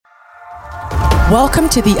Welcome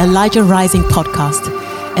to the Elijah Rising podcast.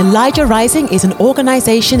 Elijah Rising is an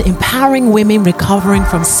organization empowering women recovering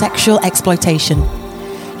from sexual exploitation.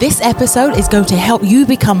 This episode is going to help you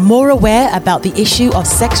become more aware about the issue of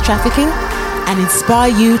sex trafficking and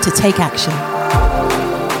inspire you to take action.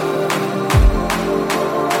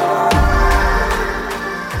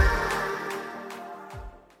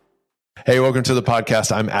 Hey, welcome to the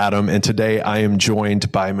podcast. I'm Adam, and today I am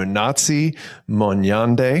joined by Munatsi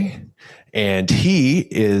Monyande, and he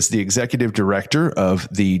is the executive director of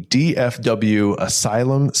the DFW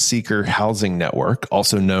Asylum Seeker Housing Network,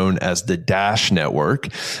 also known as the DASH Network.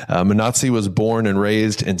 Munatsi was born and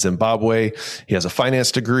raised in Zimbabwe. He has a finance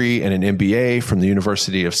degree and an MBA from the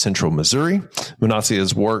University of Central Missouri. Munatsi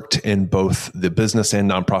has worked in both the business and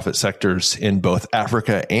nonprofit sectors in both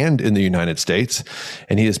Africa and in the United States,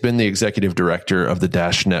 and he has been the executive director of the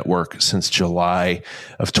DASH Network since July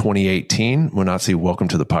of 2018. Munatsi, welcome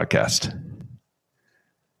to the podcast.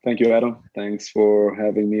 Thank you, Adam. Thanks for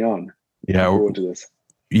having me on. Yeah, looking forward to this.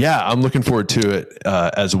 Yeah, I'm looking forward to it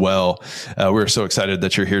as well. We're so excited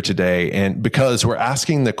that you're here today, and because we're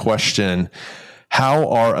asking the question, how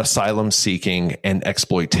are asylum seeking and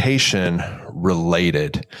exploitation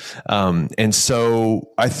related? And so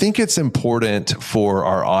I think it's important for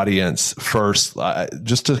our audience first,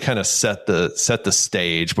 just to kind of set the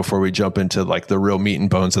stage before we jump into like the real meat and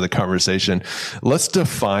bones of the conversation. Let's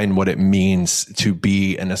define what it means to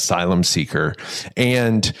be an asylum seeker.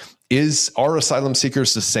 And are asylum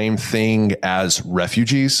seekers the same thing as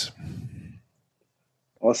refugees?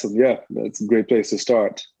 Awesome. Yeah, that's a great place to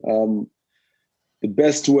start. The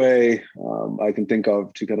best way I can think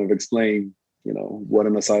of to kind of explain, what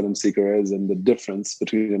an asylum seeker is and the difference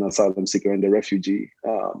between an asylum seeker and a refugee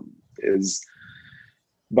is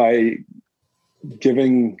by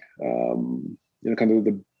giving, kind of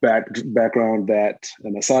the background that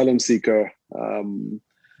an asylum seeker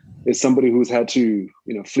is somebody who's had to,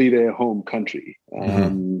 flee their home country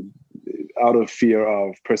out of fear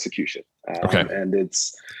of persecution. And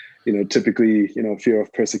it's, typically, fear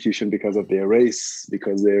of persecution because of their race,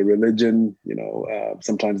 because their religion,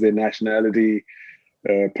 sometimes their nationality,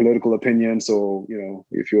 political opinion. So,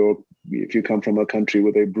 if you come from a country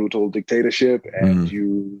with a brutal dictatorship and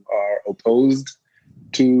you are opposed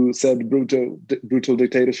to said brutal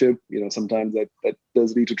dictatorship, sometimes that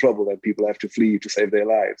does lead to trouble, that people have to flee to save their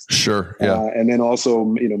lives. Sure. Yeah. And then also,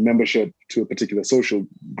 membership to a particular social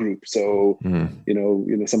group. So,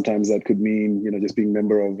 sometimes that could mean, just being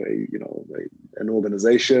member of an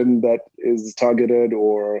organization that is targeted,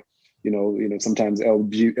 or, sometimes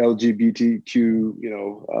LGBTQ,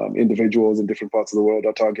 individuals in different parts of the world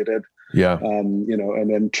are targeted. Yeah. And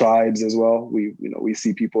then tribes as well. We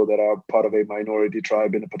see people that are part of a minority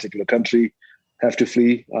tribe in a particular country have to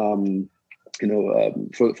flee, for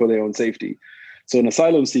their own safety. So an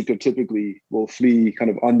asylum seeker typically will flee kind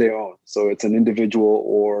of on their own. So it's an individual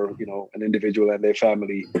or, an individual and their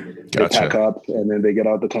family. Gotcha. They pack up and then they get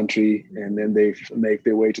out of the country and then they make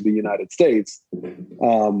their way to the United States.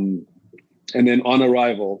 And then on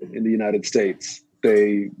arrival in the United States,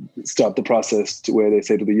 they start the process to where they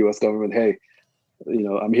say to the U.S. government, hey,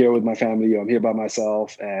 I'm here with my family, I'm here by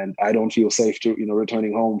myself, and I don't feel safe to,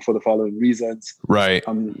 returning home for the following reasons. Right.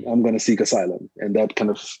 I'm going to seek asylum. And that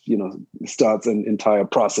kind of, starts an entire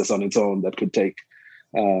process on its own that could take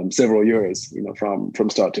several years, from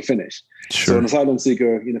start to finish. Sure. So an asylum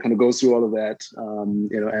seeker, kind of goes through all of that,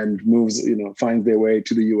 and moves, finds their way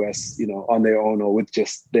to the U.S., on their own or with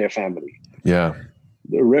just their family. Yeah.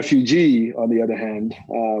 The refugee, on the other hand,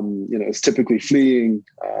 is typically fleeing.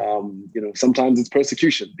 Sometimes it's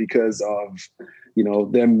persecution because of,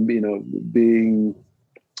 them, being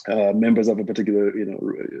members of a particular,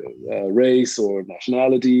 race or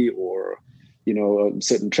nationality, or, a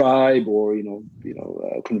certain tribe, or,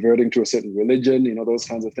 converting to a certain religion, those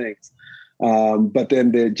kinds of things. But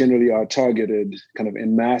then they generally are targeted kind of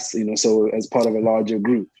en masse, so as part of a larger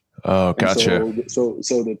group. Oh, gotcha. So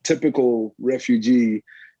the typical refugee,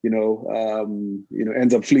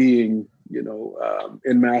 ends up fleeing,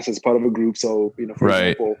 en masse as part of a group. So, for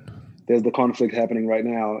example, there's the conflict happening right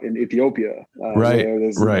now in Ethiopia, where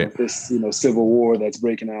there's this, civil war that's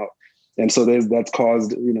breaking out. And so that's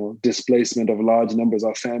caused, displacement of large numbers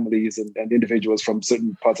of families and individuals from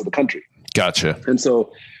certain parts of the country. Gotcha. And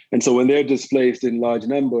so when they're displaced in large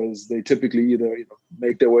numbers, they typically either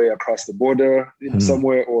make their way across the border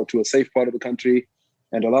somewhere or to a safe part of the country.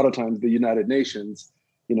 And a lot of times the United Nations,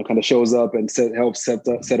 kind of shows up and helps set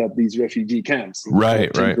up these refugee camps.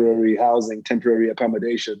 Temporary housing, temporary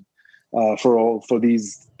accommodation for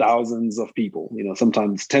these thousands of people,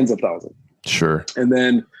 sometimes tens of thousands. Sure. And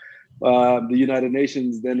then the United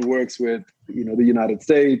Nations then works with, the United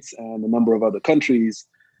States and a number of other countries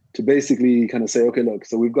to basically kind of say, okay, look,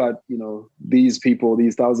 so we've got, these people,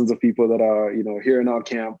 these thousands of people that are, here in our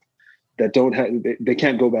camp that don't have, they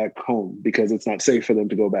can't go back home because it's not safe for them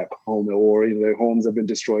to go back home, or their homes have been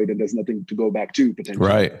destroyed and there's nothing to go back to potentially.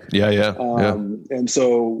 Right. Yeah. And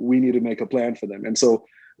so we need to make a plan for them. And so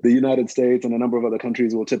the United States and a number of other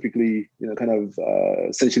countries will typically,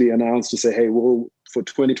 essentially announce to say, hey, for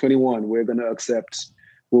 2021,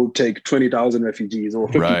 we'll take 20,000 refugees or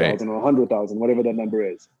 50,000 or 100,000, whatever that number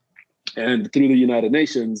is. And through the United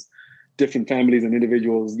Nations, different families and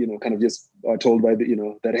individuals, kind of just are told by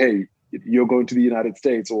that, hey, you're going to the United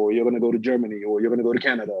States, or you're going to go to Germany, or you're going to go to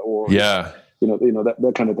Canada, or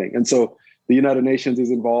that kind of thing. And so the United Nations is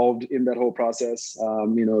involved in that whole process.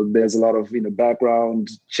 There's a lot of background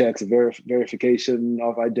checks, verification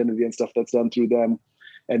of identity and stuff that's done through them,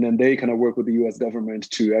 and then they kind of work with the U.S. government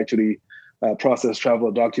to actually process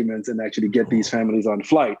travel documents and actually get these families on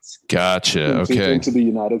flights. Gotcha. Into the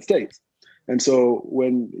United States. And so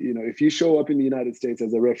when if you show up in the United States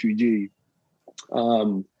as a refugee,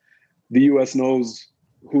 the U.S. knows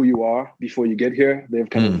who you are before you get here. They've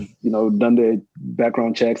kind of, done their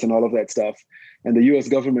background checks and all of that stuff. And the U.S.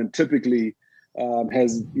 government typically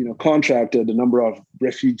has, contracted a number of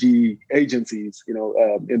refugee agencies,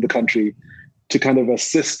 in the country to kind of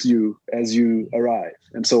assist you as you arrive.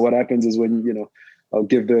 And so what happens is when, I'll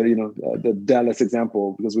give the Dallas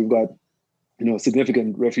example, because we've got,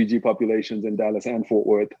 significant refugee populations in Dallas and Fort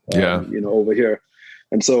Worth, over here.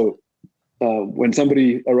 And so when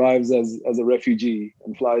somebody arrives as a refugee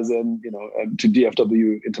and flies in, to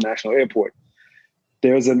DFW International Airport,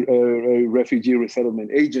 there's a refugee resettlement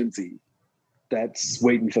agency that's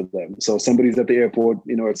waiting for them. So somebody's at the airport,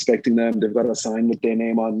 expecting them. They've got a sign with their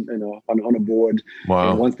name on a board.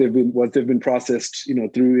 Wow. And once they've been processed,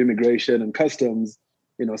 through immigration and customs,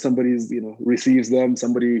 somebody's, receives them.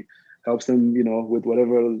 Somebody helps them, with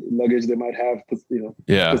whatever luggage they might have, puts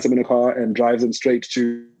them in a car and drives them straight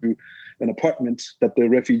to an apartment that the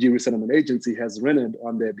Refugee Resettlement Agency has rented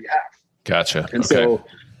on their behalf. Gotcha. And so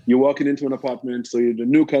you're walking into an apartment, so you're in a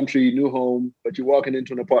new country, new home, but you're walking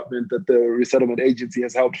into an apartment that the Resettlement Agency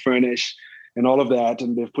has helped furnish and all of that.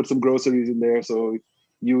 And they've put some groceries in there. So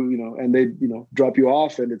and they, drop you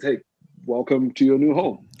off and it's, hey, welcome to your new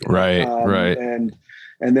home. Right. Right.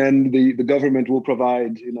 And then the government will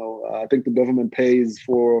provide, I think the government pays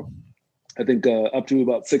for, up to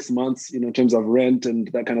about 6 months, in terms of rent and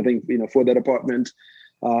that kind of thing, for that apartment.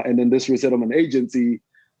 And then this resettlement agency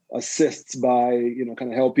assists by,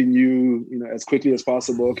 kind of helping you, as quickly as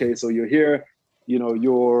possible. Okay, so you're here,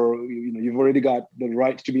 you've already got the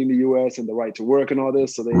right to be in the U.S. and the right to work and all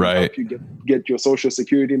this. So they help you get your social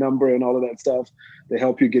security number and all of that stuff. They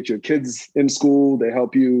help you get your kids in school. They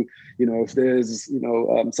help you, if there's,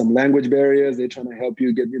 some language barriers, they're trying to help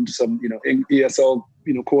you get into some, ESL,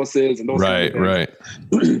 courses and those kind of things.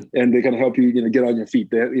 Right. And they can help you, get on your feet.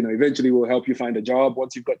 They, eventually will help you find a job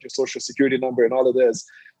once you've got your social security number and all of this,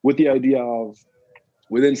 with the idea of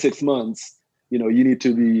within 6 months, you need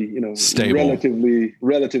to be, stable.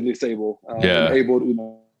 relatively stable, and able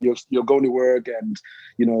to, you're going to work and,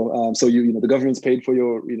 so the government's paid for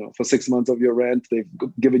your, for 6 months of your rent. They've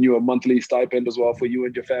given you a monthly stipend as well for you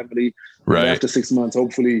and your family. Right. And after 6 months,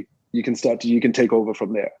 hopefully you can take over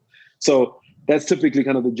from there. So that's typically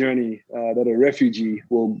kind of the journey that a refugee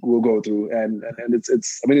will go through. And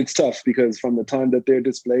it's tough because from the time that they're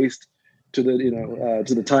displaced to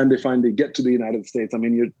the time they finally get to the United States,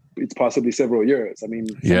 it's possibly several years.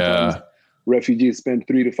 Sometimes refugees spend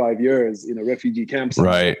 3 to 5 years in a refugee camp,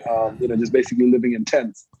 right? Just basically living in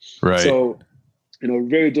tents, right? So,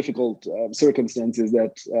 very difficult circumstances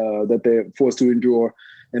that they're forced to endure.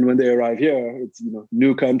 And when they arrive here, it's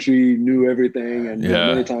new country, new everything, and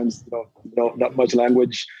many times not much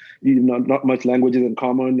language, not much languages in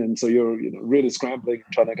common, and so you're really scrambling,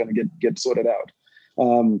 trying to kind of get sorted out.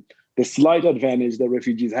 The slight advantage that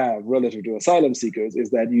refugees have relative to asylum seekers is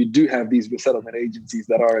that you do have these resettlement agencies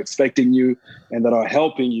that are expecting you and that are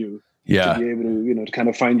helping you to be able to, to kind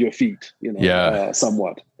of find your feet,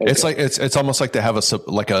 somewhat. Okay. It's like, it's almost like they have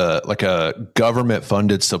a government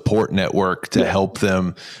funded support network to help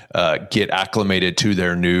them get acclimated to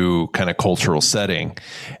their new kind of cultural setting.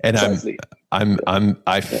 And exactly.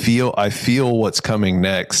 I feel what's coming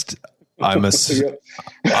next. I'm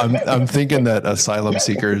thinking that asylum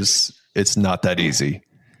seekers, it's not that easy.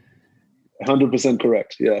 100%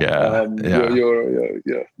 correct. Yeah.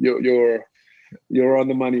 You're on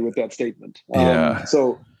the money with that statement.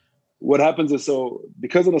 So what happens is, so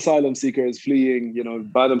because an asylum seeker is fleeing,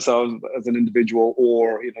 by themselves as an individual,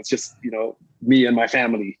 or, it's just, me and my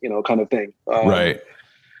family, kind of thing. Right.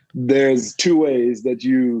 There's two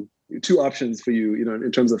options for you,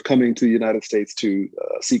 in terms of coming to the United States to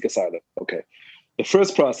seek asylum. Okay. The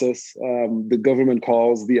first process, the government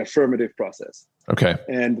calls the affirmative process. Okay.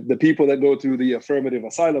 And the people that go through the affirmative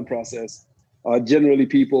asylum process are generally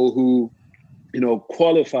people who,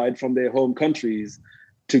 qualified from their home countries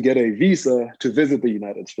to get a visa to visit the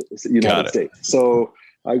United States. So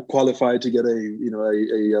I qualified to get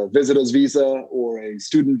a visitor's visa or a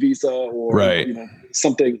student visa or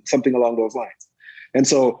something along those lines. And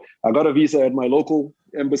so I got a visa at my local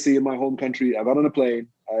embassy in my home country. I got on a plane.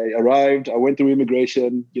 I arrived. I went through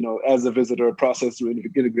immigration, as a visitor, processed through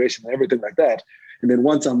immigration, everything like that. And then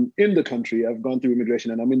once I'm in the country, I've gone through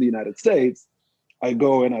immigration and I'm in the United States, I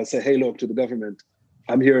go and I say, hey, look, to the government,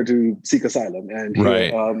 I'm here to seek asylum. And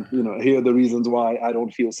here, here are the reasons why I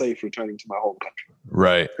don't feel safe returning to my home country.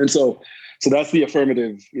 Right. And so that's the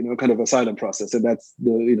affirmative, kind of asylum process. And that's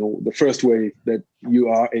the first way that you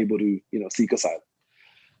are able to, seek asylum.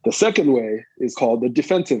 The second way is called the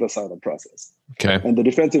defensive asylum process. Okay. And the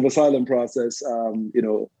defensive asylum process,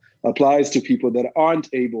 applies to people that aren't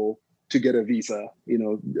able to get a visa,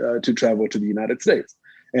 to travel to the United States.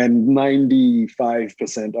 And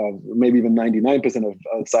 95% of, maybe even 99% of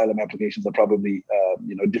asylum applications are probably,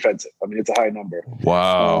 defensive. I mean, it's a high number.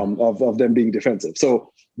 Wow. Of them being defensive.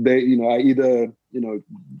 So they, I either,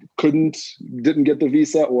 didn't get the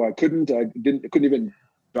visa, or I couldn't even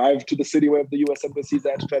drive to the city where the U.S. embassy is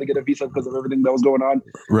at to try to get a visa because of everything that was going on.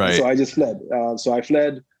 Right. So I just fled. So I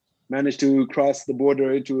fled, managed to cross the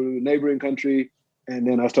border into a neighboring country, and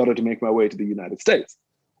then I started to make my way to the United States.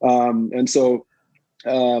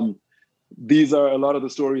 These are a lot of the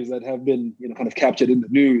stories that have been, kind of captured in the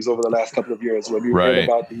news over the last couple of years, when we read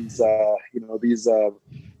about these, these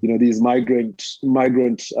migrant,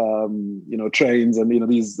 trains, and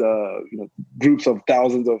these, groups of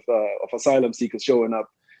thousands of asylum seekers showing up,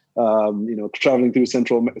 traveling through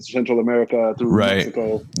Central America, through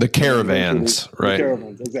Mexico. The caravans, right? The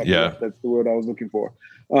caravans, exactly. Yeah, that's the word I was looking for.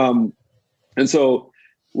 And so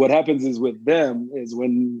what happens is with them is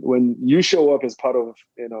when you show up as part of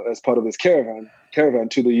this caravan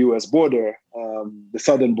to the U.S. border, the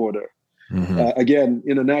southern border. Mm-hmm. Again,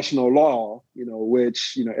 international law,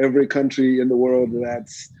 which every country in the world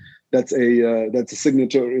that's a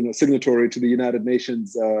signatory to the United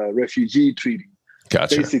Nations Refugee Treaty.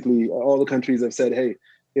 Gotcha. Basically, all the countries have said, hey,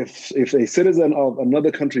 if a citizen of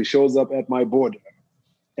another country shows up at my border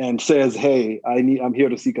and says, hey, I'm here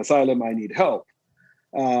to seek asylum, I need help,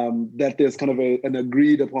 that there's kind of an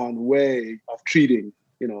agreed upon way of treating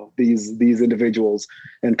these individuals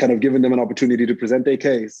and kind of giving them an opportunity to present their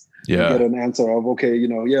case. Yeah. And get an answer of, okay,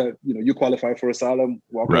 you qualify for asylum,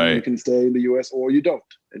 welcome, you can stay in the US, or you don't,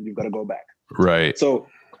 and you've got to go back. Right. So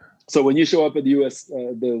when you show up at the US,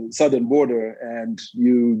 the southern border, and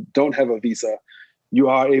you don't have a visa, you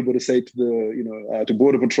are able to say to the, to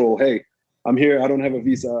Border Patrol, hey, I'm here, I don't have a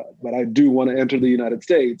visa, but I do want to enter the United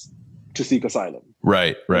States to seek asylum.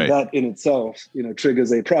 Right. And that in itself,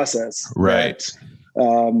 triggers a process. Right.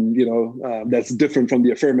 That's different from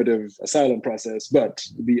the affirmative asylum process, but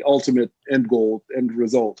the ultimate end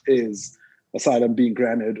result is asylum being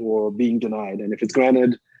granted or being denied. And if it's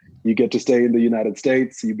granted, you get to stay in the United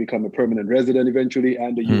States, you become a permanent resident eventually,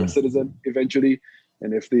 and a U.S. citizen eventually.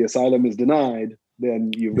 And if the asylum is denied,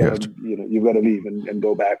 then you've got to leave and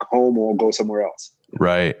go back home or go somewhere else.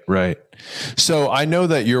 Right. So I know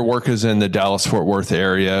that your work is in the Dallas-Fort Worth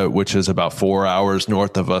area, which is about 4 hours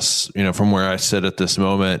north of us, from where I sit at this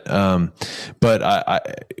moment. But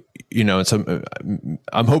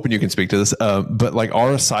I'm hoping you can speak to this. But like,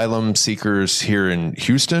 are asylum seekers here in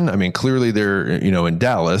Houston? I mean, clearly they're, in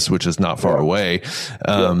Dallas, which is not far away.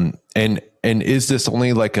 And is this only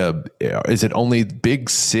is it only big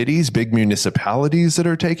cities, big municipalities that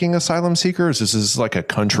are taking asylum seekers? This is like a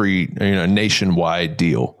country, nationwide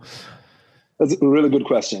deal. That's a really good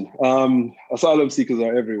question. Asylum seekers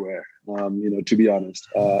are everywhere. To be honest,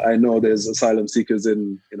 I know there's asylum seekers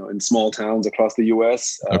in small towns across the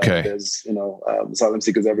U.S. Okay. There's, asylum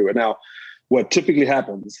seekers everywhere. Now, what typically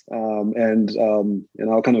happens, and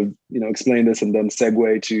I'll kind of, explain this and then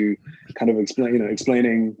segue to kind of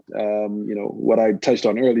explaining, what I touched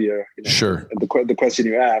on earlier. Sure. The question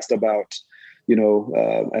you asked about,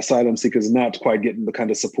 asylum seekers not quite getting the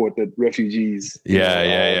kind of support that refugees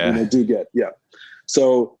do get. Yeah.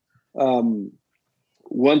 So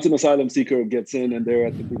once an asylum seeker gets in and they're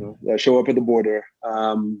at show up at the border,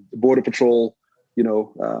 the Border Patrol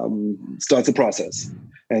starts a process.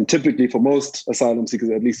 And typically for most asylum seekers,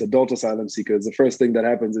 at least adult asylum seekers, the first thing that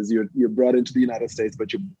happens is you're brought into the United States,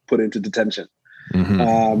 but you're put into detention,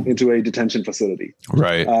 into a detention facility.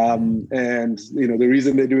 Right. And, the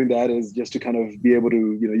reason they're doing that is just to kind of be able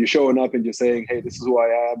to, you're showing up and you're saying, hey, this is who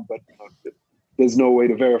I am, but there's no way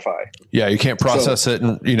to verify. Yeah. You can't process it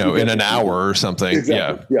in an hour or something.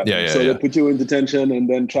 Exactly. Yeah. So they put you in detention and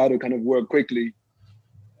then try to kind of work quickly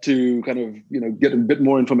to kind of, get a bit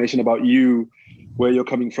more information about you, where you're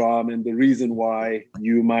coming from, and the reason why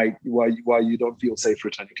you don't feel safe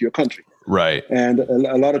returning to your country. Right. And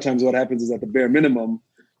a lot of times what happens is at the bare minimum,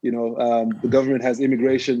 the government has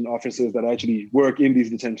immigration officers that actually work in these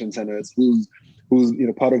detention centers who's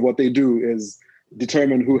part of what they do is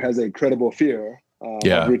determine who has a credible fear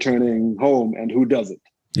of returning home and who doesn't.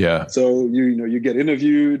 Yeah. So you get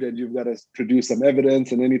interviewed and you've got to produce some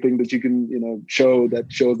evidence and anything that you can shows that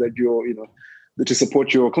you're that to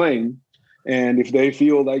support your claim. And if they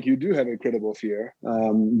feel like you do have a credible fear,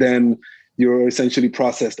 then you're essentially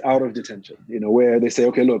processed out of detention. Where they say,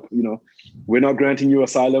 okay, look, we're not granting you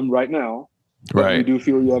asylum right now. But we do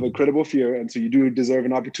feel you have a credible fear, and so you do deserve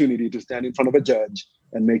an opportunity to stand in front of a judge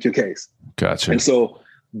and make your case. Gotcha. And so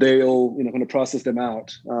they'll kind of process them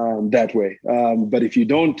out that way. But if you're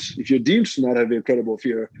deemed to not have a credible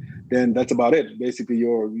fear, then that's about it. Basically,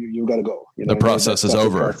 you got to go. The process is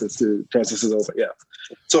over. Process is over. Yeah.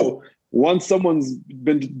 So once someone's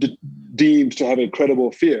been deemed to have a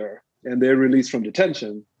credible fear and they're released from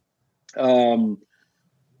detention, the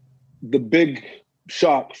big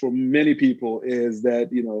shock for many people is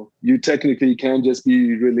that, you technically can just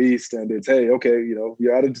be released and it's, hey, okay,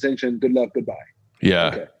 you're out of detention. Good luck. Goodbye. Yeah.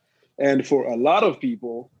 Okay. And for a lot of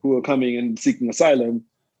people who are coming and seeking asylum,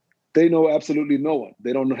 they know absolutely no one.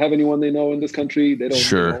 They don't have anyone they know in this country. They don't,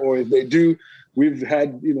 sure. Or if they do, we've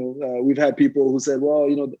had people who said, well,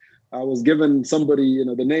 I was given somebody,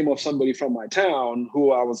 the name of somebody from my town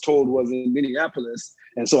who I was told was in Minneapolis.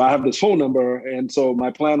 And so I have this phone number. And so my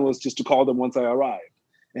plan was just to call them once I arrived.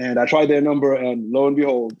 And I tried their number and lo and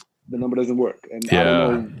behold, the number doesn't work. And I don't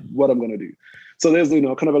know what I'm going to do. So there's, kind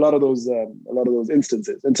of a lot of those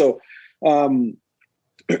instances. And so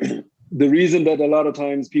the reason that a lot of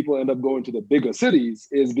times people end up going to the bigger cities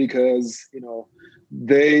is because,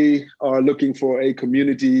 they are looking for a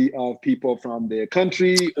community of people from their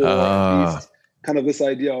country, or at least kind of this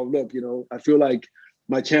idea of, look, I feel like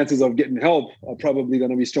my chances of getting help are probably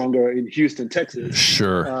going to be stronger in Houston, Texas,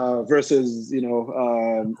 sure, versus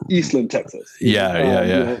Eastland, Texas.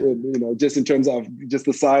 Just in terms of just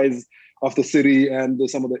the size of the city and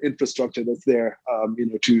some of the infrastructure that's there,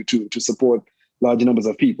 to support large numbers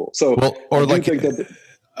of people. So,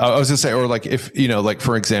 I was gonna say, or like if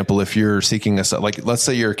for example, if you're seeking let's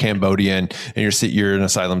say you're a Cambodian and you're an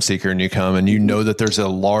asylum seeker and you come and that there's a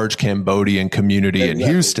large Cambodian community in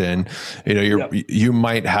Houston, you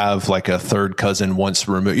might have like a third cousin once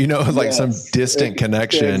removed, some distant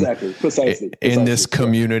connection Precisely. in this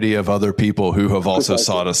community of other people who have also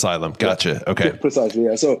sought asylum. Gotcha. Okay. Precisely.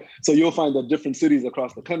 Yeah. So you'll find that different cities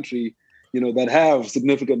across the country, that have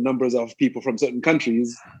significant numbers of people from certain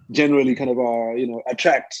countries generally kind of are,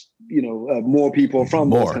 attract, more people from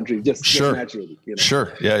those countries just naturally.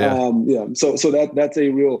 Sure. Yeah. So that's a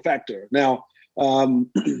real factor. Now,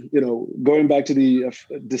 going back to the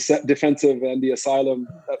defensive and the asylum,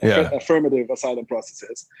 affirmative asylum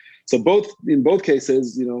processes. So in both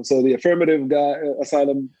cases, so the affirmative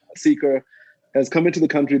asylum seeker has come into the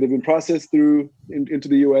country. They've been processed into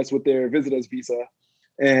the U.S. with their visitor's visa,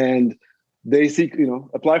 and they seek,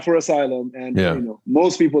 apply for asylum. And,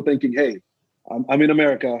 most people thinking, hey, I'm in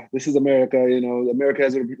America. This is America. America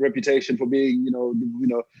has a reputation for being,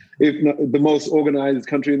 if not the most organized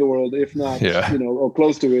country in the world, if not, or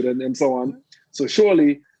close to it, and so on. So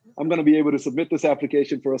surely I'm going to be able to submit this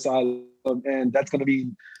application for asylum. And that's going to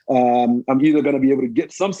mean I'm either going to be able to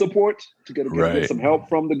get some support to get some help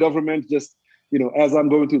from the government, just, as I'm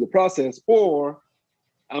going through the process, or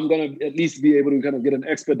I'm going to at least be able to kind of get an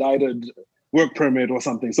expedited work permit or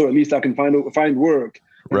something. So at least I can find work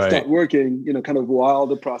and start working, kind of while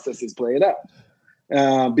the process is playing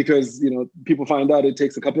out. Because, people find out it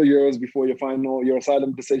takes a couple of years before your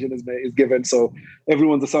asylum decision is given. So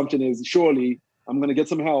everyone's assumption is surely I'm going to get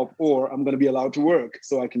some help, or I'm going to be allowed to work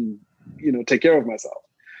so I can, take care of myself.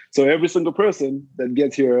 So every single person that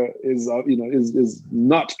gets here is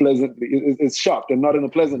not pleasantly, is shocked, and not in a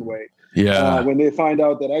pleasant way. When they find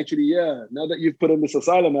out that actually, now that you've put in this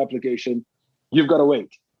asylum application, you've got to wait.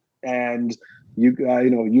 And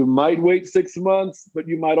you might wait 6 months, but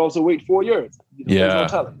you might also wait 4 years. There's no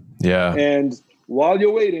telling. And while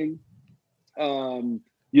you're waiting,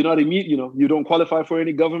 you're not you don't qualify for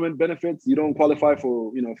any government benefits. You don't qualify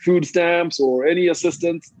for, food stamps or any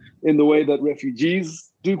assistance in the way that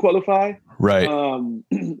refugees do qualify. Right.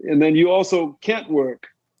 And then you also can't work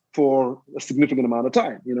for a significant amount of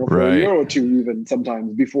time, for Right. a year or two, even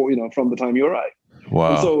sometimes before, from the time you arrive.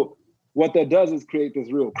 Wow. And so what that does is create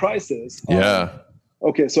this real crisis. Yeah.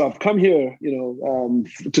 Okay, so I've come here,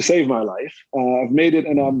 to save my life. I've made it,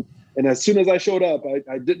 and as soon as I showed up,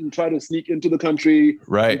 I didn't try to sneak into the country,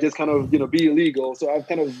 right, and just kind of, be illegal. So I've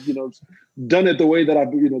kind of, done it the way that I,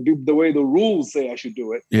 do the way the rules say I should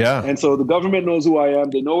do it. Yeah. And so the government knows who I am.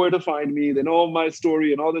 They know where to find me. They know my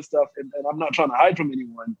story and all this stuff. And I'm not trying to hide from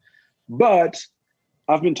anyone. But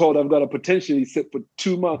I've been told I've got to potentially sit for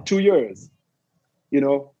 2 years,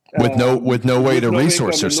 with no way to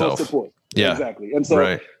resource yourself. No support. Yeah, exactly. And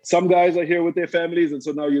so some guys are here with their families. And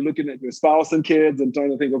so now you're looking at your spouse and kids and trying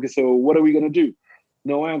to think, okay, so what are we going to do?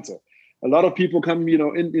 No answer. A lot of people come,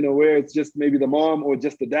 where it's just maybe the mom or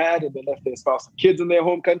just the dad, and they left their spouse and kids in their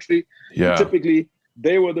home country. Yeah. And typically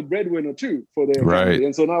they were the breadwinner too for their family.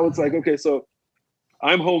 And so now it's like, okay, so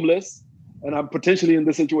I'm homeless and I'm potentially in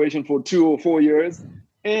this situation for 2 or 4 years,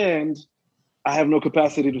 and I have no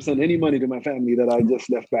capacity to send any money to my family that I just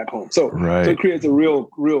left back home. So, so it creates a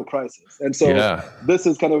real crisis. And so this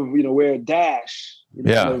is kind of, where Dash,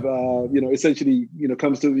 essentially,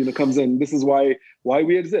 comes in. This is why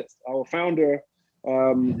we exist. Our founder,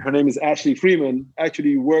 her name is Ashley Freeman,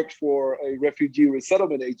 actually worked for a refugee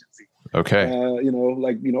resettlement agency. Okay.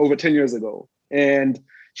 Over 10 years ago. And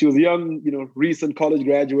she was a young, recent college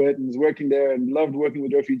graduate and was working there and loved working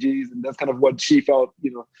with refugees. And that's kind of what she felt,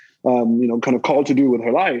 kind of called to do with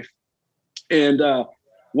her life. And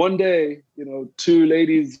one day, 2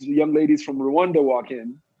 young ladies from Rwanda walk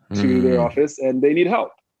in to their office and they need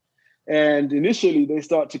help. And initially they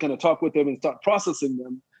start to kind of talk with them and start processing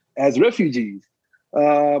them as refugees,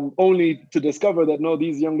 only to discover that, no,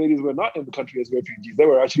 these young ladies were not in the country as refugees. They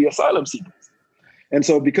were actually asylum seekers. And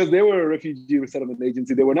so because they were a refugee resettlement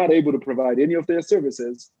agency, they were not able to provide any of their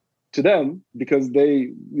services to them because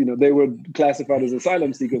they were classified as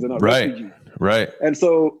asylum seekers and not refugees. Right. And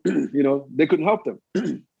so, they couldn't help them.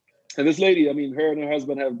 And this lady, her and her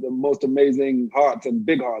husband have the most amazing hearts and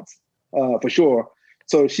big hearts, for sure.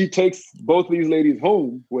 So she takes both these ladies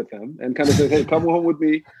home with them and kind of says, hey, come home with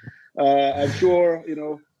me. I'm sure,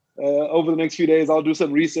 over the next few days, I'll do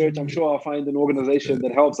some research. I'm sure I'll find an organization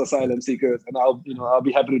that helps asylum seekers, and I'll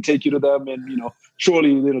be happy to take you to them. And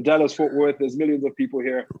surely, Dallas Fort Worth, there's millions of people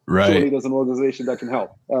here. Right. Surely there's an organization that can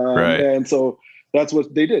help. And so that's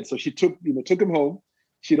what they did. So she took him home.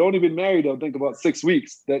 She'd only been married, I think, about 6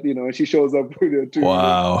 weeks. And she shows up to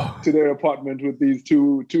their apartment with these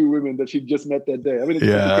two women that she just met that day. It's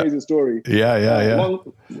a crazy story. Yeah.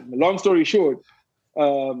 Long story short.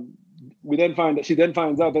 She then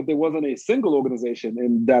finds out that there wasn't a single organization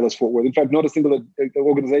in Dallas Fort Worth. In fact, not a single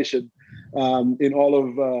organization in all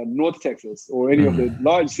of North Texas or any of the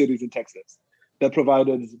large cities in Texas that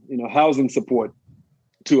provided housing support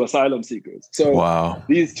to asylum seekers. So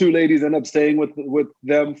these 2 ladies end up staying with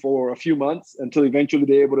them for a few months until eventually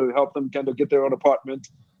they're able to help them kind of get their own apartment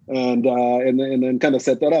and then kind of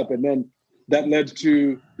set that up. And then that led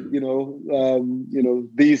to,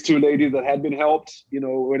 these 2 ladies that had been helped,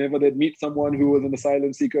 whenever they'd meet someone who was an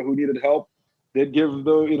asylum seeker who needed help, they'd give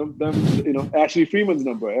them Ashley Freeman's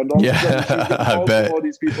number. And all of a sudden she'd all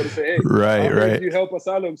these people to say, hey, you help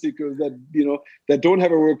asylum seekers that, that don't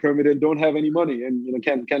have a work permit and don't have any money and,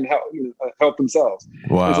 can help themselves.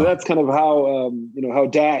 Wow. And so that's kind of how, how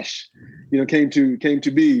Dash, came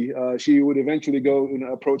to be. She would eventually go and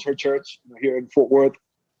approach her church here in Fort Worth.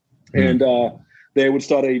 And they would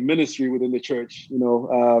start a ministry within the church,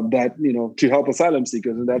 that, to help asylum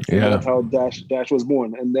seekers. And that's how Dash was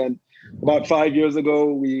born. And then about 5 years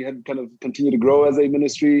ago, we had kind of continued to grow as a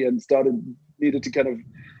ministry and needed to kind of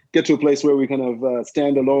get to a place where we kind of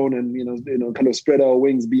stand alone and, kind of spread our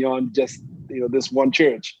wings beyond just, this one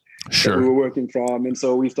church that we were working from. And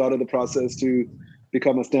so we started the process to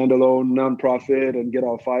become a standalone nonprofit and get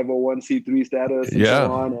our 501c3 status and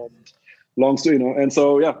so on. And long story, and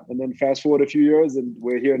so, and then fast forward a few years and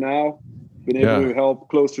we're here now, been able to help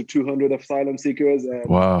close to 200 asylum seekers. And,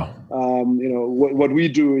 what we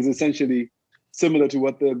do is essentially similar to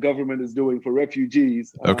what the government is doing for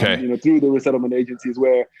refugees, through the resettlement agencies,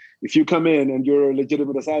 where if you come in and you're a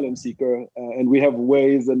legitimate asylum seeker, and we have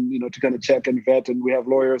ways and, to kind of check and vet, and we have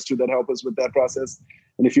lawyers too that help us with that process.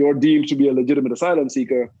 And if you're deemed to be a legitimate asylum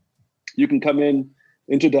seeker, you can come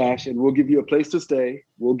into Dash and we'll give you a place to stay.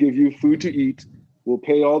 We'll give you food to eat. We'll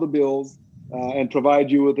pay all the bills. and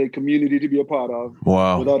provide you with a community to be a part of.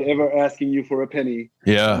 Wow. Without ever asking you for a penny.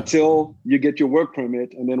 Yeah. Until you get your work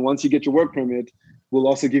permit. And then once you get your work permit, we'll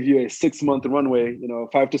also give you a 6-month runway,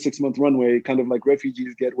 5 to 6 month runway, kind of like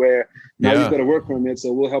refugees get, where now you've got a work permit.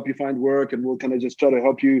 So we'll help you find work, and we'll kind of just try to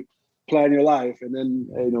help you plan your life. And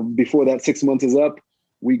then, before that 6 months is up,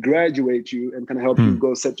 we graduate you and kind of help you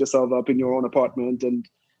go set yourself up in your own apartment and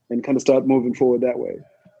kind of start moving forward that way.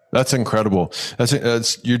 That's incredible.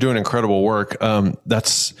 You're doing incredible work.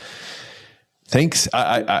 Thanks.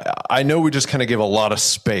 I know we just kind of give a lot of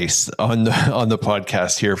space on the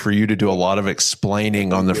podcast here for you to do a lot of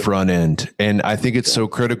explaining on the front end. And I think it's so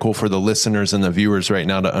critical for the listeners and the viewers right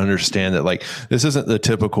now to understand that, like, this isn't the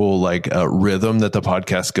typical rhythm that the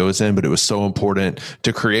podcast goes in, but it was so important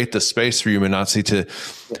to create the space for you, Mnazi,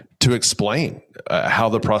 to explain how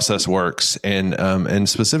the process works and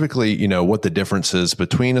specifically, what the difference is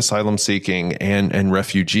between asylum seeking and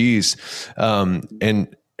refugees.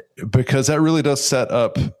 And because that really does set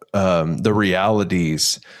up the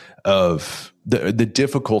realities of the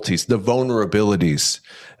difficulties, the vulnerabilities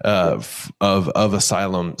of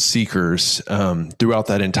asylum seekers throughout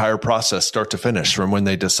that entire process, start to finish, from when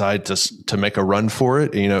they decide to make a run for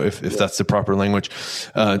it, if that's the proper language,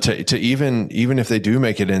 to even if they do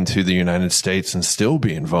make it into the United States and still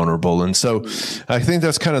being vulnerable. And so I think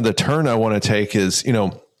that's kind of the turn I want to take is,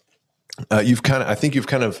 you've kind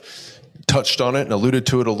of touched on it and alluded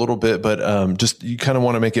to it a little bit, but just you kind of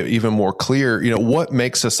want to make it even more clear, what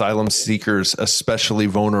makes asylum seekers especially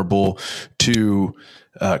vulnerable to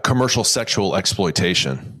commercial sexual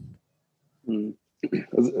exploitation?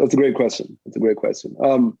 That's a great question. I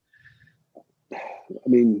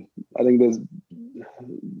think there's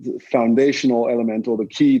the foundational element, or the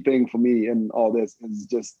key thing for me in all this, is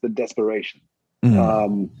just the desperation.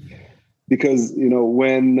 Because,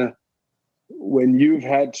 when you've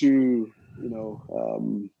had to,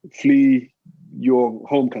 flee your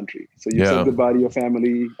home country, so you said goodbye to your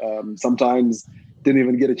family, sometimes didn't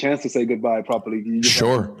even get a chance to say goodbye properly. You just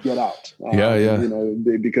have to get out.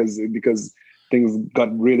 Because things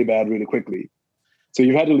got really bad really quickly. So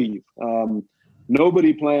you had to leave.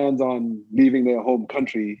 Nobody plans on leaving their home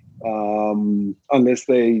country unless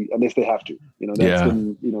they have to. That's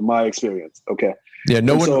been my experience. Okay. Yeah,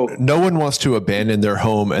 no one wants to abandon their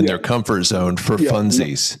home and their comfort zone for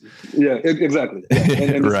funsies. Yeah, exactly.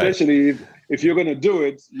 Yeah. And Right. especially if you're going to do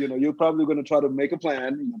it, you're probably going to try to make a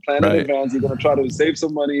plan, in advance. You're going to try to save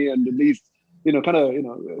some money and at least,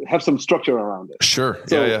 have some structure around it. Sure.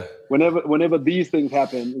 So whenever these things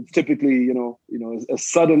happen, it's typically, a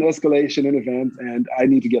sudden escalation in events, and I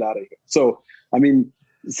need to get out of here. So,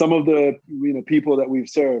 some of the people that we've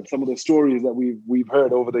served, some of the stories that we've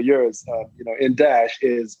heard over the years, in Dash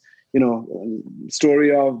is,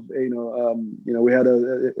 story of we had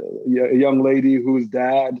a young lady whose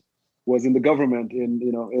dad was in the government in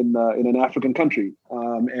an African country,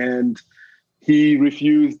 and he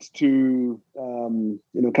refused to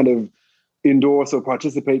kind of endorse or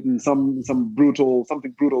participate in something brutal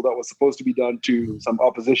that was supposed to be done to some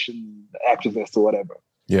opposition activists or whatever.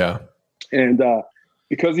 Yeah, and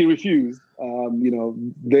because he refused,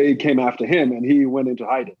 they came after him, and he went into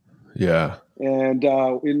hiding. Yeah. And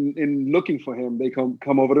in looking for him, they come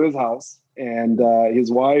over to his house, and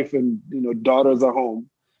his wife and daughters are home,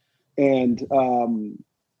 and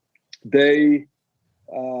they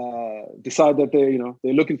decide that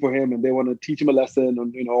they're looking for him, and they want to teach him a lesson,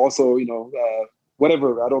 and also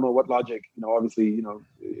whatever, I don't know what logic obviously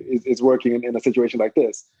is working in a situation like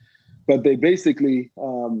this, but they basically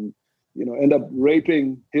end up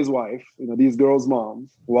raping his wife, these girls'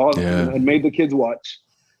 moms, and made the kids watch.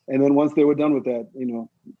 And then once they were done with that,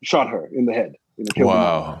 shot her in the head. Killed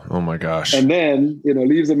wow. Oh my gosh. And then,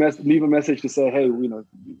 leave a message to say, hey, we know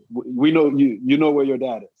you know where your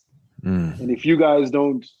dad is. And if you guys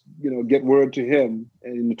don't, get word to him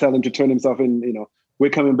and tell him to turn himself in, we're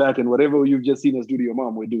coming back, and whatever you've just seen us do to your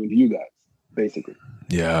mom, we're doing to you guys, basically.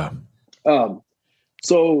 Yeah.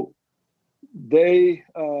 So they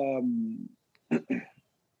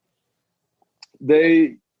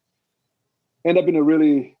end up in a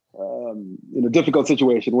really difficult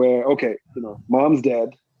situation where, okay, mom's dead,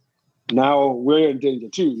 now we're in danger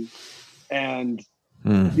too, and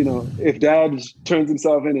if dad turns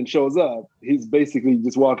himself in and shows up, he's basically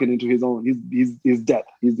just walking into his own. He's dead.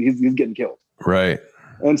 He's getting killed. Right.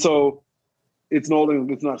 And so it's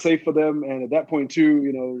not safe for them. And at that point too,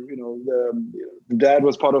 the dad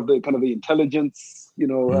was part of the intelligence,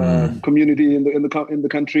 community in the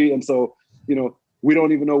country. And so, we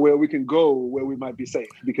don't even know where we can go where we might be safe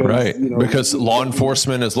because, because law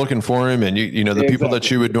enforcement is looking for him, and the people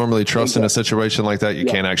that you would normally trust in a situation like that, you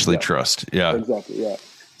can't actually trust. Yeah, exactly. Yeah.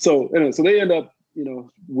 So anyway, so they end up,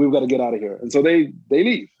 we've got to get out of here. And so they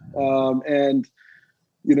leave. And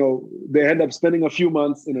they end up spending a few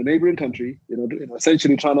months in a neighboring country,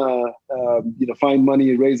 essentially trying to, find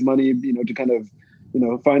money, raise money, to kind of,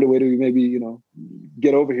 find a way to maybe,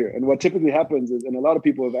 get over here. And what typically happens is, and a lot of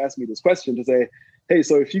people have asked me this question to say, hey,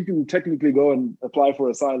 so if you can technically go and apply for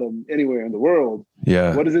asylum anywhere in the world,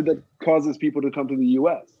 what is it that causes people to come to the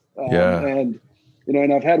US? And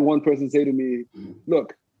I've had one person say to me,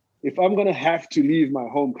 look, if I'm going to have to leave my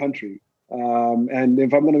home country, and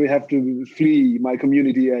if I'm going to have to flee my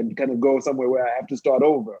community and kind of go somewhere where I have to start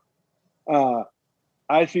over,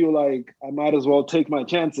 I feel like I might as well take my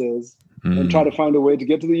chances and try to find a way to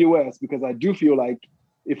get to the US, because I do feel like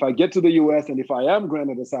if I get to the US and if I am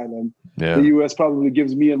granted asylum, the US probably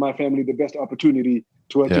gives me and my family the best opportunity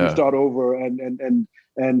to actually start over and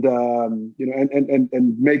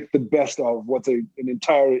make the best of what's an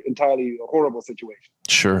entirely horrible situation.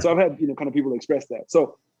 Sure. So I've had, kind of people express that.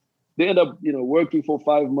 So they end up, working for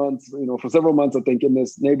 5 months, for several months, I think, in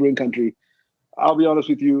this neighboring country. I'll be honest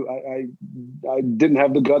with you, I didn't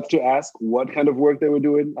have the guts to ask what kind of work they were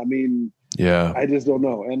doing. I mean, I just don't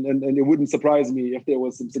know. And it wouldn't surprise me if there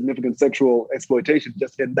was some significant sexual exploitation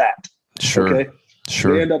just in that. Sure. Okay.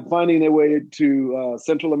 Sure. They end up finding their way to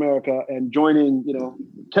Central America and joining, a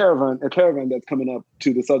caravan that's coming up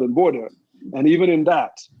to the southern border. And even in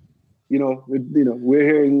that, we're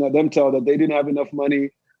hearing them tell that they didn't have enough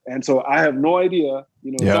money. And so I have no idea,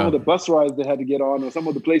 some of the bus rides they had to get on or some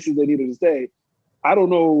of the places they needed to stay. I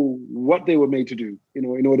don't know what they were made to do, in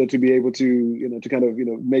order to be able to, to kind of,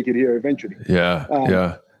 make it here eventually.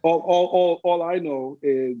 All I know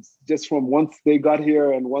is just from once they got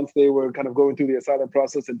here and once they were kind of going through the asylum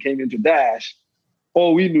process and came into Dash,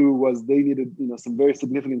 all we knew was they needed, some very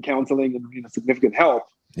significant counseling and significant help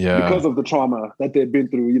because of the trauma that they'd been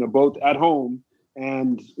through, both at home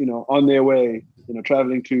and, on their way,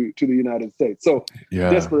 traveling to the United States. So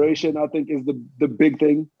desperation, I think, is the big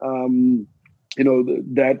thing.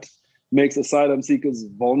 That makes asylum seekers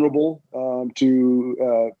vulnerable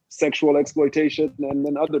to sexual exploitation and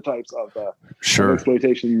then other types of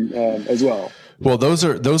exploitation as well. Well, those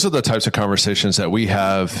are the types of conversations that we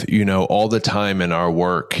have, all the time in our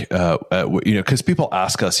work, because people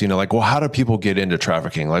ask us, like, well, how do people get into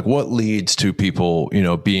trafficking? Like, what leads to people,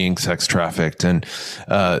 being sex trafficked? And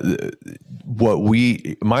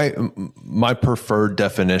my preferred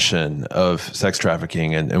definition of sex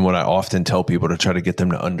trafficking and what I often tell people to try to get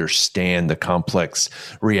them to understand the complex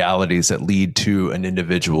realities that lead to an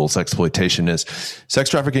individual's exploitation is sex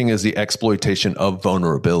trafficking is the exploitation of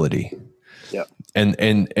vulnerability. Yeah.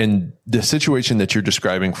 And the situation that you're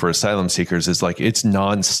describing for asylum seekers is like, it's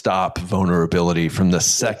nonstop vulnerability from the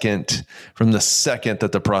second that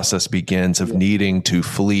the process begins of needing to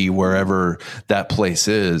flee wherever that place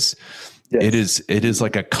is. Yes. It is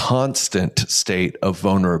like a constant state of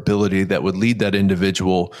vulnerability that would lead that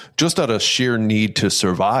individual, just out of sheer need to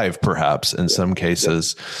survive, perhaps in some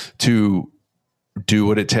cases, to do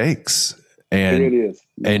what it takes. And, it really is.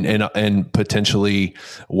 And potentially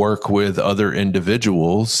work with other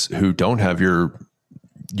individuals who don't have your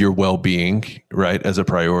well-being, right, as a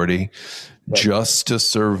priority, just to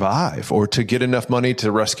survive or to get enough money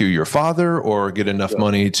to rescue your father or get enough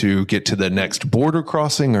money to get to the next border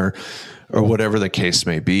crossing or whatever the case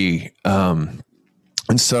may be.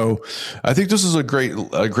 And so I think this is a great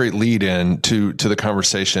lead in to the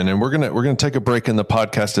conversation, and we're going to take a break in the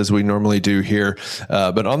podcast as we normally do here.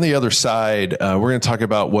 But on the other side, we're going to talk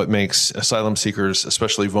about what makes asylum seekers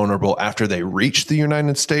especially vulnerable after they reach the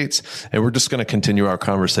United States. And we're just going to continue our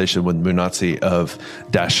conversation with Munatsi of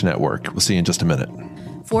Dash Network. We'll see you in just a minute.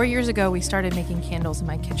 4 years ago, we started making candles in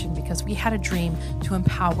my kitchen because we had a dream to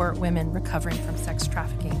empower women recovering from sex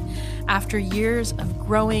trafficking. After years of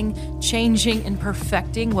growing, changing, and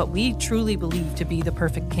perfecting what we truly believe to be the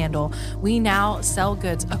perfect candle, we now sell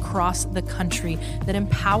goods across the country that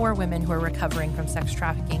empower women who are recovering from sex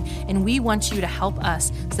trafficking. And we want you to help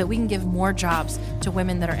us so that we can give more jobs to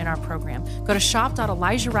women that are in our program. Go to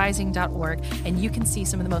shop.elijahrising.org and you can see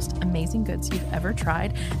some of the most amazing goods you've ever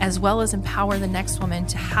tried, as well as empower the next woman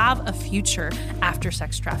to have a future after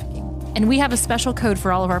sex trafficking. And we have a special code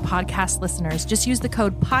for all of our podcast listeners. Just use the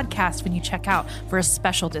code PODCAST when you check out for a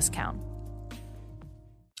special discount.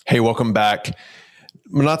 Hey, welcome back.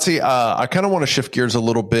 Manasseh, I kind of want to shift gears a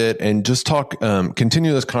little bit and just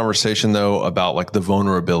continue this conversation though about like the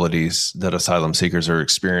vulnerabilities that asylum seekers are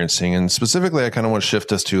experiencing. And specifically, I kind of want to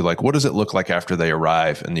shift us to like, what does it look like after they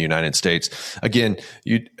arrive in the United States? Again,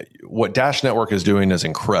 what Dash Network is doing is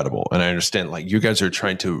incredible. And I understand like you guys are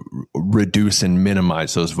trying to reduce and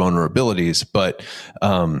minimize those vulnerabilities, but,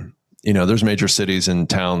 there's major cities and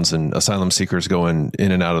towns and asylum seekers going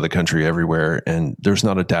in and out of the country everywhere, and there's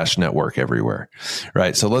not a Dash network everywhere,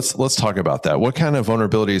 right? So let's talk about that. What kind of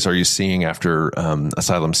vulnerabilities are you seeing after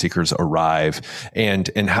asylum seekers arrive, and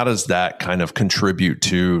how does that kind of contribute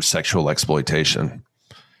to sexual exploitation?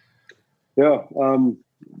 Yeah,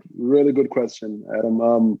 really good question,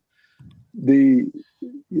 Adam. The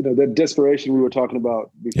desperation we were talking about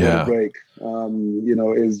before the break,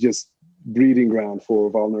 is just breeding ground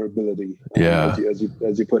for vulnerability, as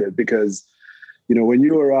you put it, because when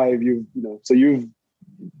you arrive, you've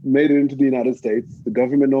made it into the United States. The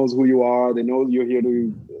government knows who you are. They know you're here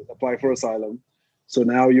to apply for asylum. So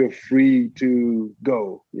now you're free to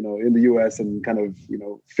go, in the U.S. and kind of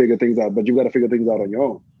figure things out. But you've got to figure things out on your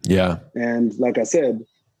own. Yeah. And like I said,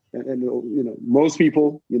 and most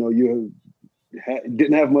people, you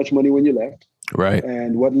didn't have much money when you left. Right.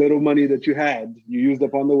 And what little money that you had, you used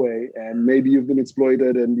up on the way, and maybe you've been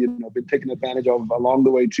exploited and been taken advantage of along the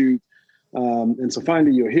way too. And so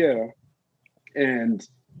finally you're here, and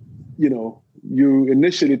you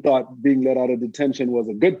initially thought being let out of detention was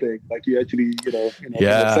a good thing, like you actually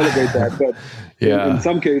celebrate that. But in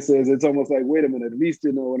some cases, it's almost like, wait a minute, at least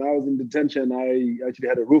when I was in detention, I actually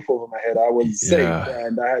had a roof over my head. I was safe,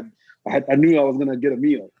 and I knew I was going to get a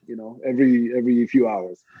meal, every few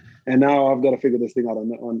hours. And now I've got to figure this thing out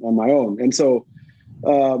on my own. And so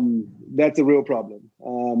that's a real problem.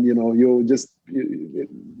 You're just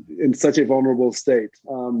in such a vulnerable state.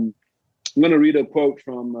 I'm going to read a quote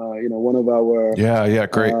from, one of our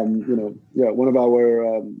great. One of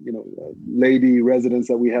our lady residents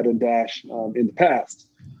that we had in Dash in the past,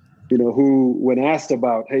 who, when asked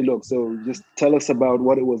about, hey, look, so just tell us about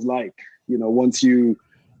what it was like, once you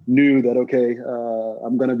knew that, okay,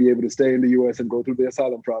 I'm going to be able to stay in the U.S. and go through the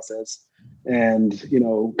asylum process, and,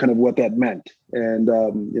 kind of what that meant.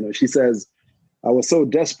 And, she says, I was so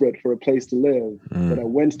desperate for a place to live that I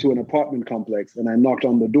went to an apartment complex and I knocked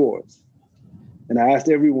on the doors. And I asked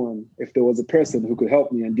everyone if there was a person who could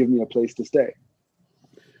help me and give me a place to stay.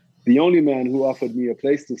 The only man who offered me a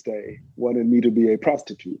place to stay wanted me to be a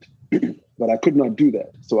prostitute, but I could not do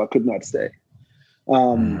that, so I could not stay.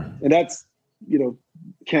 And that's,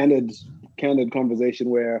 candid conversation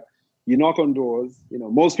where you knock on doors.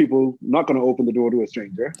 Most people not going to open the door to a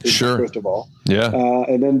stranger. Sure. First of all. Yeah.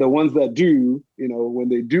 And then the ones that do, when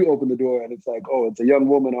they do open the door and it's like, oh, it's a young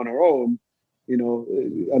woman on her own.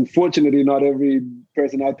 Unfortunately, not every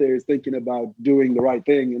person out there is thinking about doing the right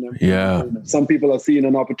thing. Some people are seeing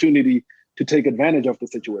an opportunity to take advantage of the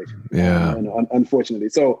situation. Yeah. Unfortunately.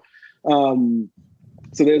 So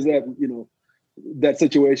there's that, that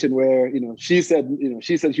situation where, she said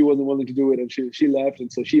she wasn't willing to do it, and she left.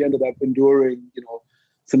 And so she ended up enduring,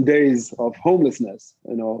 some days of homelessness,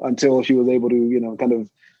 until she was able to, kind of,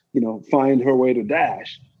 find her way to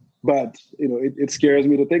Dash. But, it scares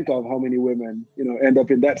me to think of how many women, end up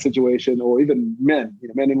in that situation, or even men,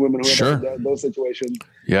 men and women who end up in those situations.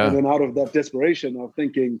 Yeah. And then out of that desperation of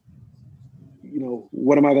thinking,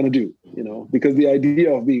 what am I going to do? Because the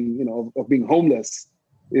idea of being, of being homeless,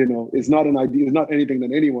 is not an idea, it's not anything that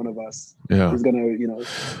any one of us is going to,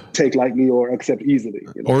 take lightly or accept easily.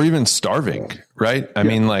 Or even starving, right? I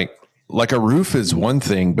mean, like a roof is one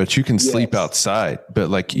thing, but you can sleep outside, but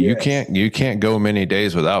like you can't go many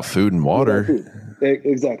days without food and water.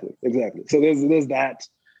 Exactly. So there's that,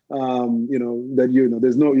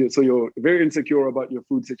 there's no, so you're very insecure about your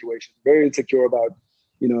food situation, very insecure about,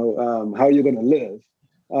 how you're going to live.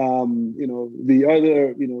 The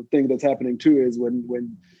other, thing that's happening too is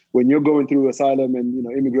when you're going through asylum and,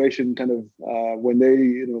 immigration kind of, when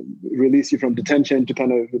they, release you from detention to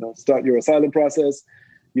kind of, start your asylum process,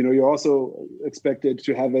 you're also expected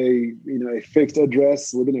to have a fixed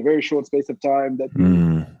address within a very short space of time that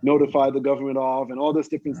you notify the government of, and all this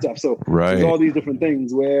different stuff. So there's all these different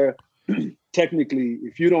things where technically,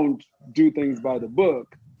 if you don't do things by the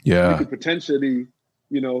book, you could potentially,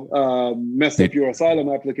 mess up your asylum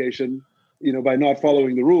application, by not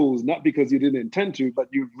following the rules, not because you didn't intend to, but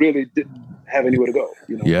you really didn't have anywhere to go.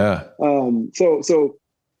 So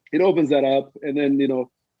it opens that up, and then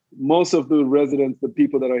most of the residents, the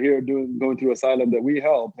people that are here going through asylum that we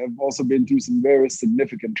help, have also been through some very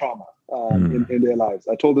significant trauma in their lives.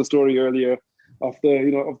 I told the story earlier of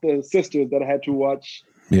the sisters that I had to watch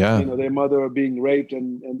Yeah. their mother being raped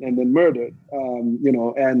and then murdered.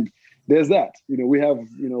 And there's that.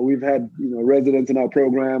 We've had residents in our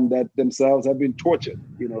program that themselves have been tortured,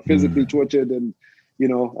 physically tortured, and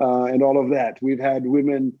and all of that. We've had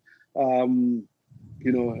women, who've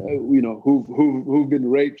been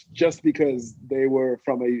raped just because they were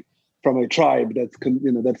from a tribe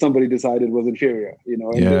that somebody decided was inferior, and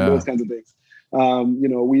those kinds of things.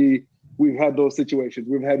 We've had those situations.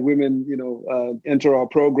 We've had women, enter our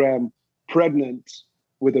program pregnant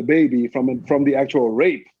with a baby from the actual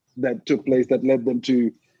rape that took place that led them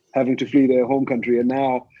to having to flee their home country. And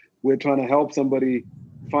now we're trying to help somebody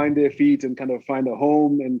find their feet and kind of find a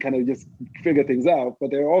home and kind of just figure things out.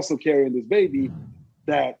 But they're also carrying this baby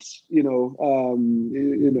that,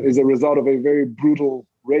 is a result of a very brutal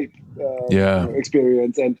rape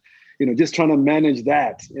experience. And, just trying to manage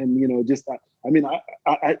that. And, I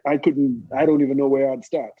don't even know where I'd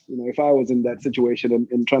start, if I was in that situation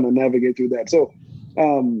and trying to navigate through that. So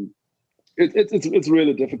it's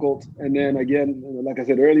really difficult. And then again, like I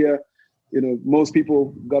said earlier, most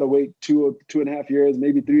people got to wait 2 or 2.5 years,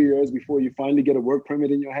 maybe 3 years before you finally get a work permit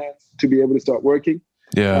in your hands to be able to start working.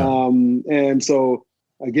 Yeah. And so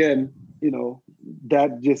again,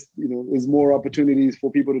 that just, is more opportunities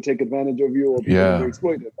for people to take advantage of you or people to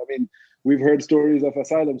exploit it. I mean, we've heard stories of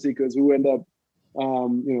asylum seekers who end up,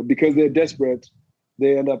 because they're desperate,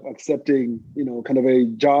 they end up accepting, kind of a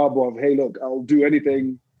job of, hey, look, I'll do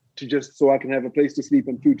anything to just so I can have a place to sleep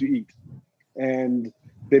and food to eat. And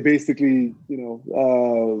they basically,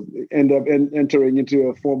 end up entering into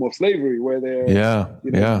a form of slavery where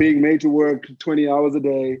they're being made to work 20 hours a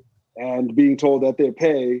day and being told that their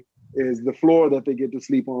pay is the floor that they get to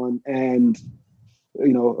sleep on and,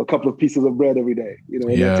 a couple of pieces of bread every day,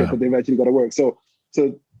 that's it, but they've actually got to work. So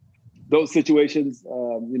those situations,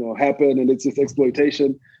 happen, and it's just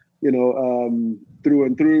exploitation, through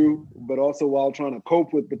and through, but also while trying to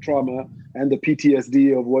cope with the trauma and the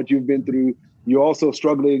PTSD of what you've been through, you're also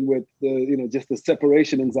struggling with the, just the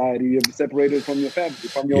separation anxiety. You're separated from your family,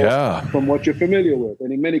 from what you're familiar with.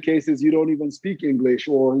 And in many cases, you don't even speak English,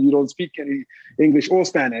 or you don't speak any English or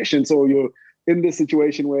Spanish. And so you're in this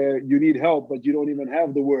situation where you need help, but you don't even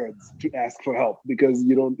have the words to ask for help because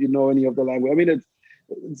you don't know any of the language. I mean,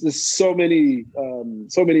 it's just so many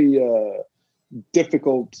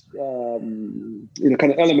difficult, kind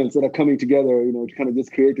of elements that are coming together, to kind of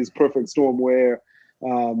just create this perfect storm where,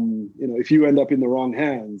 if you end up in the wrong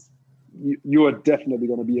hands, you are definitely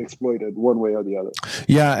going to be exploited one way or the other.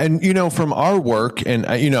 Yeah. And, from our work, and,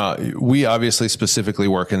 we obviously specifically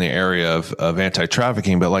work in the area of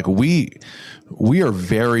anti-trafficking, but like we are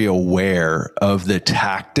very aware of the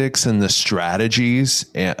tactics and the strategies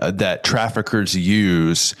that traffickers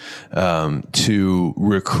use to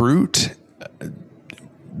recruit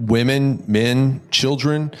women, men,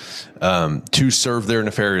 children, to serve their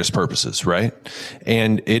nefarious purposes, right?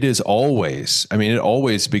 And it always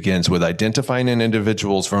begins with identifying an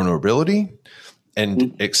individual's vulnerability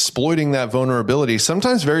and exploiting that vulnerability,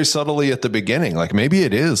 sometimes very subtly at the beginning. Like maybe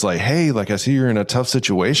it is like, hey, like I see you're in a tough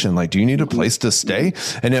situation. Like, do you need a place to stay?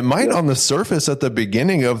 And it might on the surface at the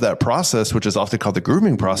beginning of that process, which is often called the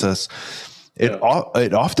grooming process, it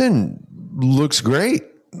often looks great.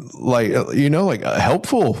 Like,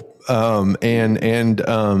 helpful, and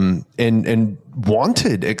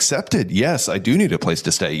wanted, accepted. Yes, I do need a place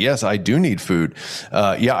to stay. Yes, I do need food.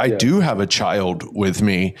 I do have a child with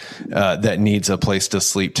me, that needs a place to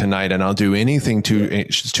sleep tonight, and I'll do anything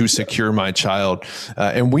to secure my child.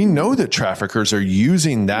 And we know that traffickers are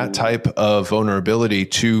using that type of vulnerability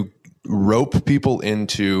to rope people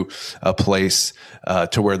into a place,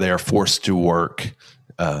 to where they are forced to work.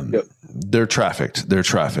 They're trafficked.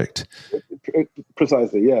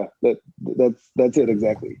 Precisely. Yeah. That's it.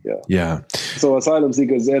 Exactly. Yeah. Yeah. So asylum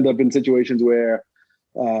seekers end up in situations where,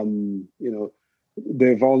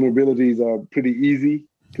 their vulnerabilities are pretty easy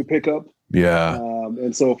to pick up. Yeah.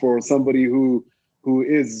 And so for somebody who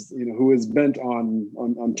is bent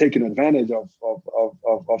on taking advantage of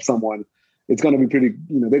someone, it's going to be pretty,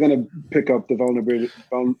 they're going to pick up the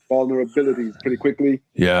vulnerabilities pretty quickly.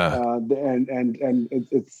 Yeah. And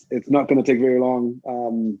it's not going to take very long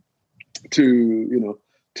to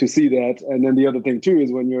see that. And then the other thing too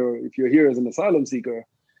is if you're here as an asylum seeker,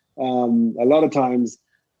 a lot of times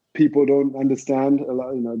people don't understand.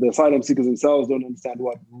 The asylum seekers themselves don't understand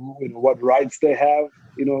what rights they have.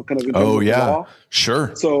 Kind of in terms of the law.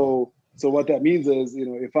 Sure. So what that means is,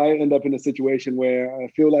 if I end up in a situation where I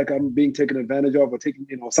feel like I'm being taken advantage of, or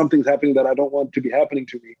something's happening that I don't want to be happening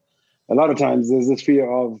to me, a lot of times there's this fear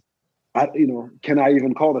of, can I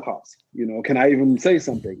even call the cops? Can I even say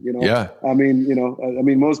something? Yeah. I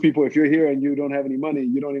mean, most people, if you're here and you don't have any money,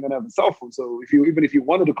 you don't even have a cell phone. So even if you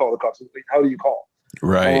wanted to call the cops, how do you call?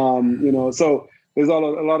 Right. So there's a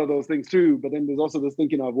lot of those things too. But then there's also this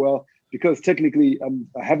thinking of, well, because technically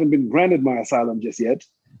I haven't been granted my asylum just yet.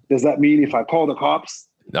 Does that mean if I call the cops,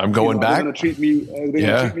 I'm going back? They're going to treat me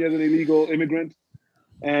as an illegal immigrant?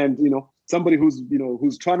 And, somebody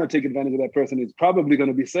who's trying to take advantage of that person is probably going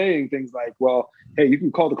to be saying things like, well, hey, you can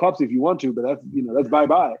call the cops if you want to, but that's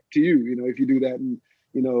bye-bye to you, if you do that. And,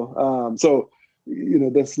 so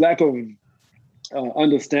this lack of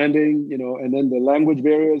understanding, and then the language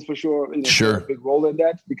barriers for sure, sure, play a big role in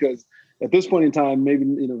that, because at this point in time, maybe,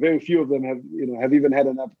 very few of them have even had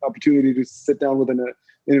an opportunity to sit down with an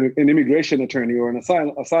immigration attorney or an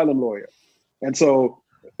asylum lawyer. And so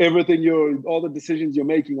all the decisions you're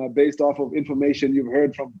making are based off of information you've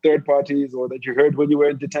heard from third parties or that you heard when you were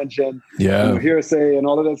in detention, hearsay and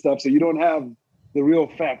all of that stuff. So you don't have the real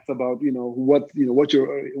facts about, what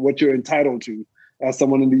you're entitled to as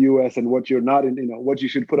someone in the U.S. and what you're not in, what you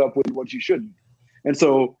should put up with, and what you shouldn't. And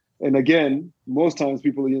so, and again, most times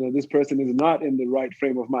people, this person is not in the right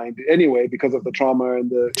frame of mind anyway, because of the trauma and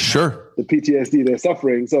the PTSD they're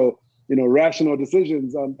suffering. So, rational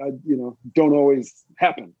decisions, don't always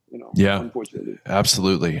happen, unfortunately.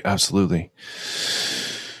 Absolutely. Absolutely.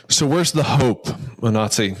 So where's the hope,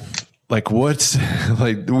 Monatsi? Like what's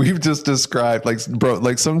like we've just described, like, bro,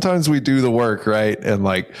 like sometimes we do the work, right? And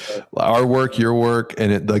like our work, your work,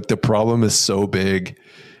 and it like the problem is so big.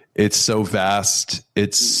 It's so vast.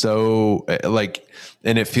 It's so like,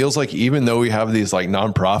 and it feels like even though we have these like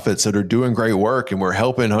nonprofits that are doing great work and we're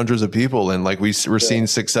helping hundreds of people and like we're seeing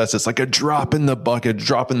success, it's like a drop in the bucket,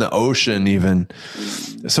 drop in the ocean even.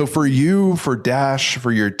 So for you, for Dash,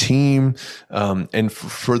 for your team, and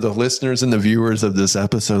for the listeners and the viewers of this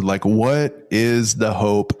episode, like what is the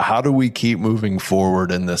hope? How do we keep moving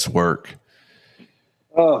forward in this work?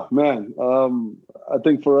 Oh man. I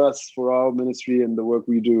think for us, for our ministry and the work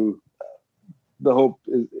we do, the hope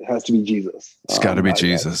has to be Jesus. It's got to be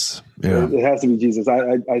Jesus. Yeah, it has to be Jesus.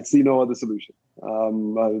 I see no other solution.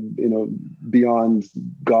 Beyond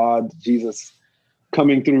God, Jesus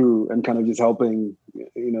coming through and kind of just helping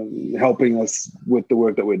us with the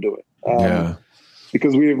work that we're doing.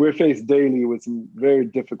 Because we're faced daily with some very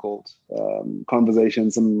difficult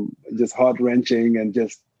conversations, some just heart-wrenching and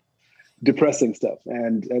just depressing stuff,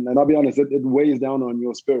 and I'll be honest, it weighs down on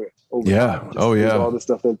your spirit over time. All the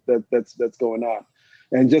stuff that's going on,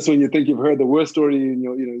 and just when you think you've heard the worst story,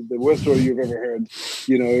 the worst story you've ever heard,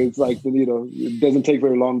 it's like it doesn't take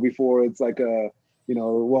very long before it's like I'm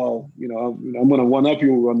gonna one up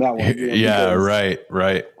you on that one.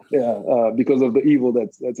 Because of the evil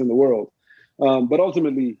that's in the world, but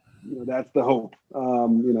ultimately, that's the hope.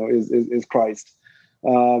 Is Christ,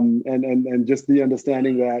 and just the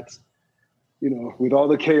understanding that. With all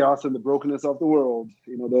the chaos and the brokenness of the world,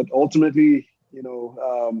 that ultimately,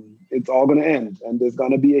 it's all going to end, and there's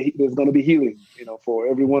going to be healing, for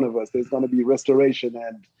every one of us. There's going to be restoration,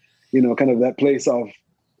 and kind of that place of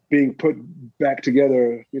being put back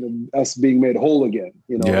together. Us being made whole again.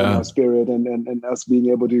 In our spirit, and us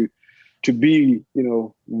being able to be,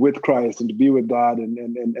 with Christ and to be with God,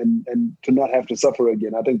 and to not have to suffer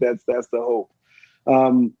again. I think that's the hope.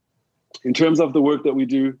 In terms of the work that we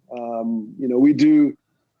do, we do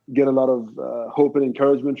get a lot of hope and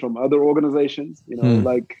encouragement from other organizations,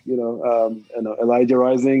 like Elijah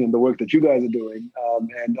Rising and the work that you guys are doing,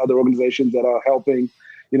 and other organizations that are helping.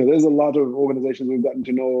 There's a lot of organizations we've gotten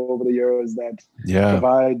to know over the years that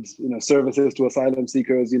provide services to asylum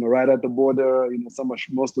seekers, right at the border.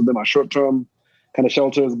 Most of them are short-term kind of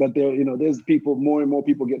shelters, but there's more and more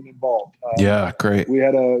people getting involved. Great. We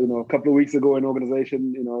had a couple of weeks ago, an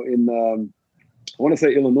organization, in I want to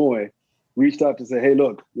say Illinois, reached out to say, hey,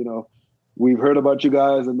 look, we've heard about you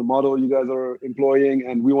guys and the model you guys are employing,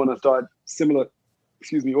 and we want to start similar,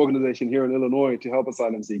 organization here in Illinois to help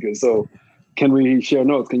asylum seekers. So can we share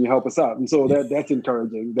notes? Can you help us out? And so that's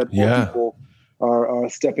encouraging that more people are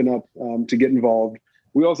stepping up to get involved.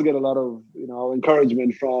 We also get a lot of,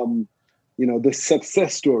 encouragement from, the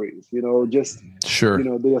success stories,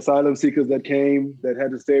 the asylum seekers that came, that had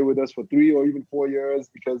to stay with us for 3 or even 4 years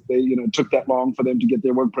because they, took that long for them to get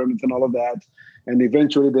their work permits and all of that. And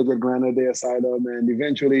eventually they get granted their asylum, and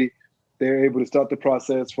eventually they're able to start the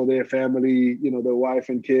process for their family, their wife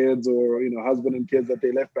and kids, or, husband and kids that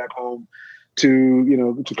they left back home to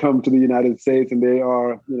come to the United States. And they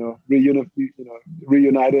are,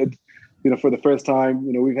 reunited, for the first time.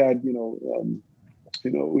 We've had,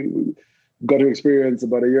 got to experience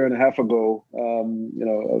about a year and a half ago.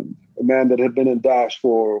 A man that had been in Daesh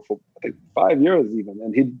for I think 5 years even,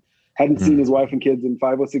 and he hadn't seen his wife and kids in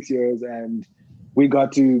 5 or 6 years, and we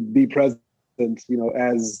got to be present,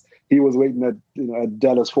 as he was waiting at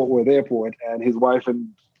Dallas Fort Worth Airport, and his wife and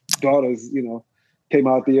daughters, came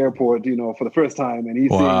out the airport, for the first time, and he's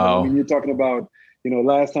seeing them. I mean, you're talking about,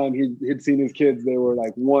 last time he'd seen his kids, they were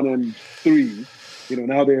like 1 and 3.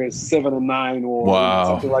 Now they're 7 and 9 or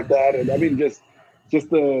something like that. And I mean, just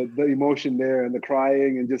the emotion there and the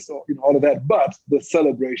crying and just all of that, but the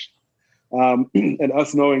celebration, and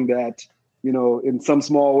us knowing that, in some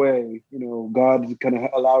small way, God kind of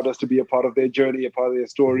allowed us to be a part of their journey, a part of their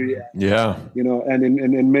story. Yeah. And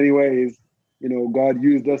in many ways, God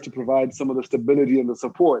used us to provide some of the stability and the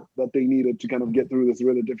support that they needed to kind of get through this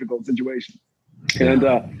really difficult situation.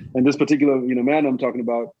 Yeah. And this particular, man I'm talking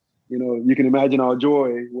about, you can imagine our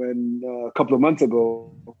joy when a couple of months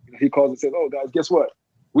ago, he calls and says, "Oh, guys, guess what?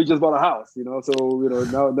 We just bought a house." So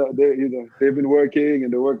now they've been working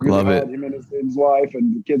and they work really hard. Him and his wife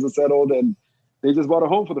and the kids are settled, and they just bought a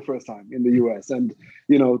home for the first time in the U.S. and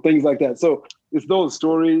things like that. So it's those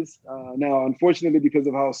stories. Now, unfortunately, because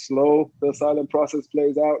of how slow the asylum process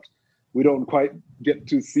plays out, we don't quite get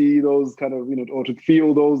to see those kind of or to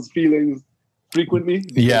feel those feelings frequently.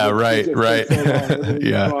 Yeah, right. So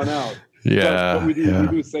but we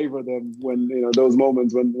do savor them when those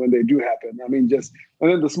moments when they do happen. I mean, and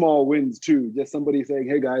then the small wins too. Just somebody saying,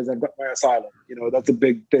 "Hey guys, I've got my asylum." That's a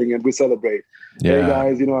big thing, and we celebrate. Yeah. Hey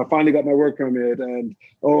guys, I finally got my work permit, and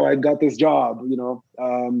I got this job.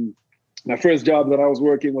 My first job that I was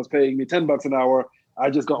working was paying me $10 an hour.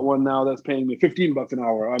 I just got one now that's paying me $15 an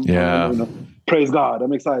hour. Praise God,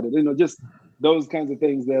 I'm excited. Just those kinds of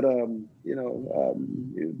things that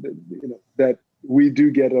that we do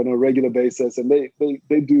get on a regular basis, and they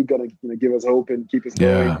do gonna give us hope and keep us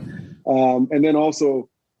going. And then also,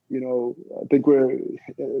 I think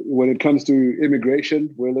when it comes to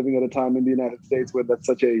immigration, we're living at a time in the United States where that's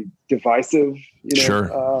such a divisive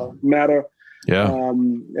matter. Yeah.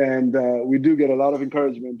 And we do get a lot of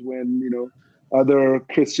encouragement when other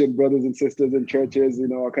Christian brothers and sisters in churches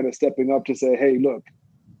are kind of stepping up to say, "Hey, look,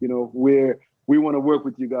 we want to work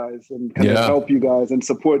with you guys and kind of help you guys and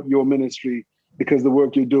support your ministry, because the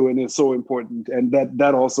work you're doing is so important." And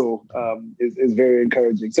that also is very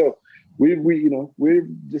encouraging. So we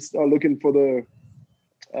just are looking for the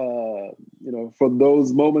for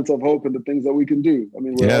those moments of hope and the things that we can do. I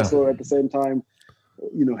mean, we're also at the same time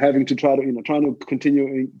having to trying to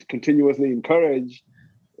continuously encourage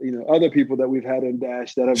other people that we've had in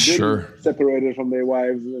Daesh that have been separated from their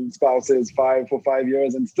wives and spouses for 5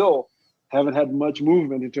 years and still haven't had much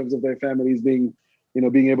movement in terms of their families being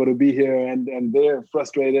able to be here, and they're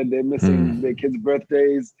frustrated. They're missing their kids'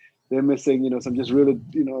 birthdays. They're missing, some just really,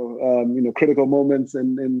 critical moments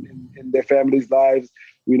in their families' lives.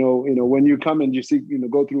 When you come and you see,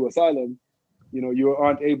 go through asylum, you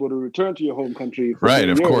aren't able to return to your home country for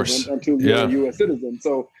of course, until you're a U.S. citizen.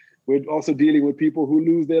 So we're also dealing with people who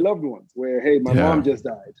lose their loved ones. Where, hey, my mom just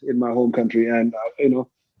died in my home country, and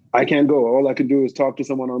I can't go. All I can do is talk to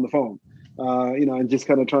someone on the phone. And just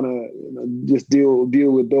kind of trying to just deal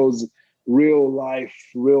with those real life,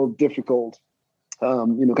 real difficult,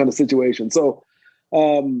 kind of situations. So,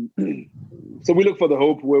 so we look for the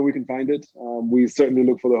hope where we can find it. We certainly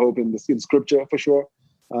look for the hope in Scripture for sure,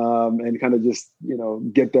 and kind of just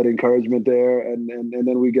get that encouragement there, and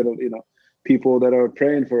then we get people that are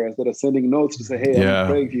praying for us, that are sending notes to say, "Hey, I'm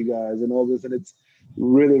praying for you guys," and all this, and it's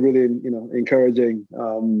really, really encouraging.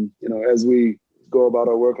 As we go about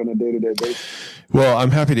our work on a day-to-day basis. Well,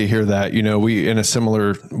 I'm happy to hear that. We, in a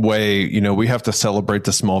similar way, we have to celebrate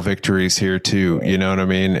the small victories here too. You know what I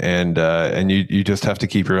mean? And you just have to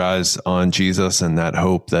keep your eyes on Jesus and that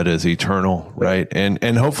hope that is eternal. Right.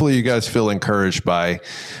 And hopefully you guys feel encouraged by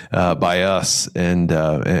us and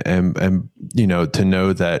to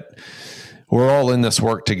know that we're all in this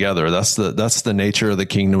work together. That's the nature of the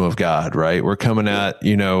kingdom of God, right? We're coming at,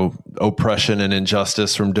 oppression and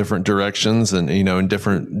injustice from different directions and, in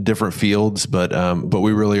different fields, but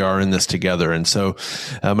we really are in this together. And so,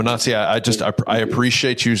 Manatsi, I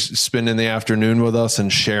appreciate you spending the afternoon with us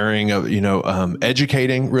and sharing,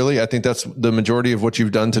 educating really. I think that's the majority of what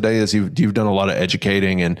you've done today is you've done a lot of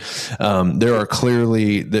educating, and, there are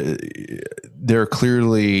clearly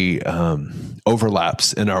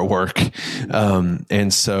overlaps in our work.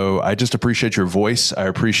 And so I just appreciate your voice. I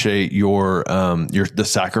appreciate the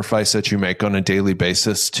sacrifice that you make on a daily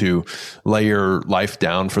basis to lay your life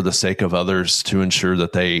down for the sake of others, to ensure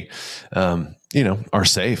that they are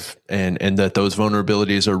safe and that those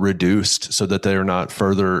vulnerabilities are reduced so that they're not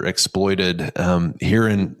further exploited here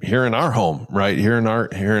in our home, right here in our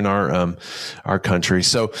country.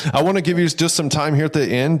 So I want to give you just some time here at the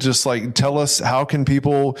end. Just like tell us, how can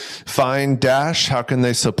people find Dash? How can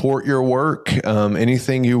they support your work?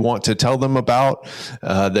 Anything you want to tell them about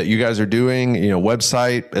that you guys are doing?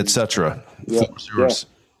 Website, etc. Yeah.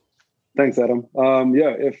 Thanks, Adam.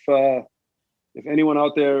 If anyone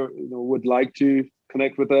out there would like to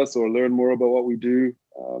connect with us or learn more about what we do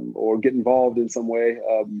or get involved in some way,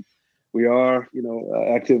 we are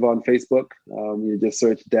active on Facebook. You just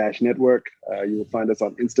search Dash Network. You will find us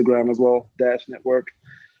on Instagram as well, Dash Network.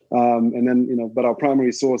 And then but our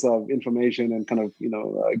primary source of information and kind of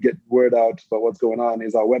get word out about what's going on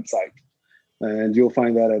is our website, and you'll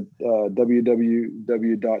find that at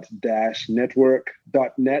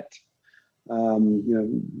www.dashnetwork.net.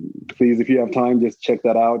 Please, if you have time, just check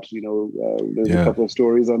that out. There's a couple of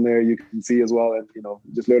stories on there you can see as well, and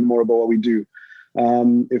just learn more about what we do.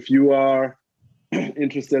 If you are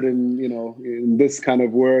interested in this kind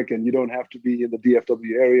of work, and you don't have to be in the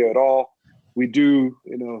DFW area at all, we do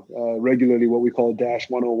regularly what we call Dash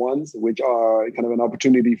 101s, which are kind of an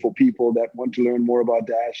opportunity for people that want to learn more about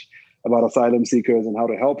Dash, about asylum seekers and how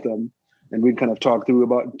to help them. And we kind of talk through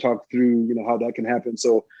how that can happen.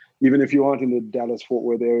 So even if you aren't in the Dallas-Fort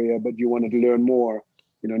Worth area, but you wanted to learn more,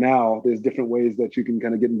 now there's different ways that you can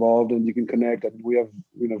kind of get involved and you can connect. And we have,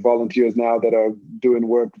 volunteers now that are doing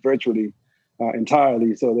work virtually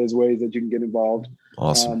entirely. So there's ways that you can get involved.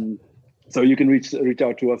 Awesome. So you can reach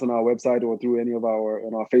out to us on our website or through any of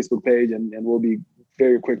on our Facebook page, and we'll be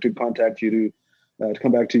very quick to contact you to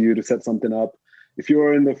come back to you to set something up. If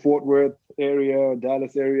you're in the Fort Worth area,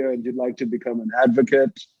 Dallas area, and you'd like to become an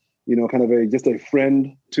advocate, kind of just a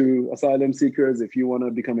friend to asylum seekers, if you want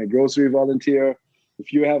to become a grocery volunteer,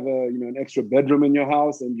 if you have an extra bedroom in your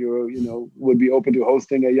house and would be open to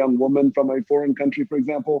hosting a young woman from a foreign country, for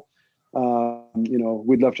example,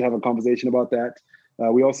 we'd love to have a conversation about that.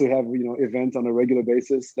 We also have events on a regular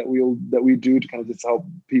basis that we do to kind of just help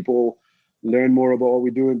people learn more about what we're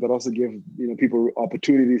doing, but also give people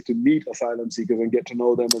opportunities to meet asylum seekers and get to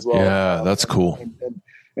know them as well. Yeah, that's cool.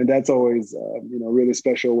 And that's always really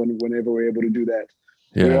special whenever we're able to do that.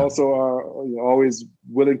 Yeah. We also are always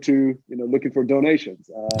willing to looking for donations.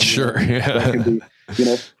 Sure. That can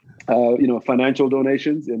be financial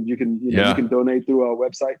donations, and you can you can donate through our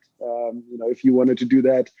website. If you wanted to do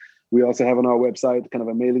that, we also have on our website kind of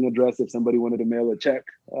a mailing address. If somebody wanted to mail a check,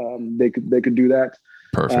 they could do that.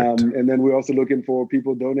 Perfect. And then we're also looking for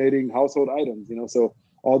people donating household items. So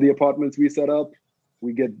all the apartments we set up,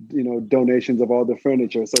 we get donations of all the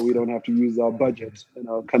furniture, so we don't have to use our budget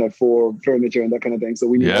kind of for furniture and that kind of thing. So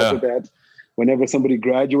we need help with that. Whenever somebody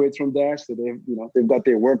graduates from Dash, so they've got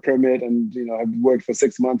their work permit and have worked for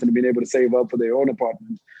 6 months and have been able to save up for their own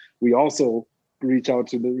apartment, we also reach out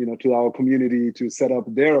to to our community to set up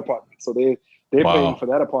their apartment. So they're paying for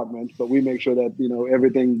that apartment, but we make sure that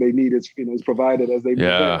everything they need is is provided as they move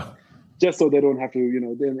in, just so they don't have to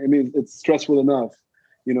it's stressful enough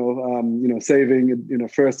saving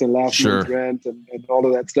first and last month's rent and all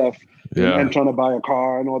of that stuff, and trying to buy a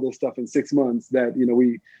car and all this stuff in 6 months. That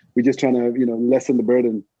we just trying to lessen the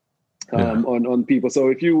burden on people. So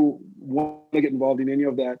if you want to get involved in any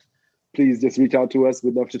of that, please just reach out to us.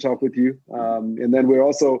 We'd love to talk with you. And then we're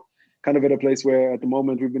also kind of at a place where at the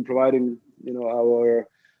moment we've been providing our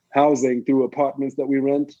housing through apartments that we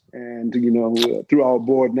rent, and through our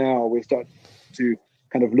board now we're starting to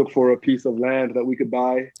kind of look for a piece of land that we could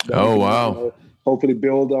buy. Hopefully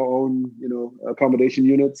build our own accommodation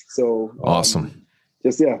units. So awesome.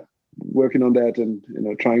 Working on that and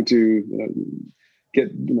trying to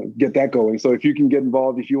get that going. So if you can get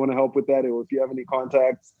involved, if you want to help with that, or if you have any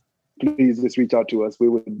contacts, please just reach out to us. We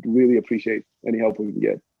would really appreciate any help we can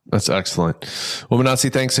get. That's excellent. Well,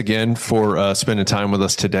 Manasi, thanks again for spending time with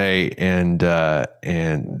us today. And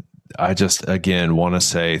I just, again, want to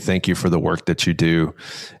say thank you for the work that you do.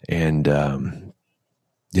 And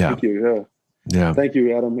thank you. Yeah. Thank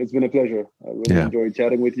you, Adam. It's been a pleasure. I really enjoyed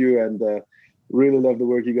chatting with you, and really love the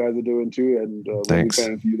work you guys are doing too. And we'll be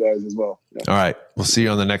planning for you guys as well. Yeah. All right. We'll see you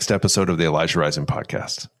on the next episode of the Elijah Rising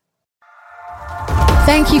podcast.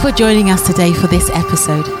 Thank you for joining us today for this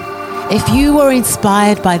episode. If you were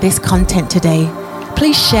inspired by this content today,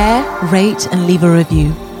 please share, rate, and leave a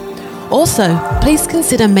review. Also, please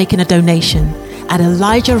consider making a donation at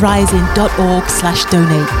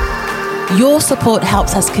elijahrising.org/donate. Your support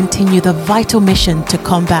helps us continue the vital mission to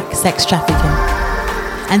combat sex trafficking.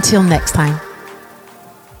 Until next time.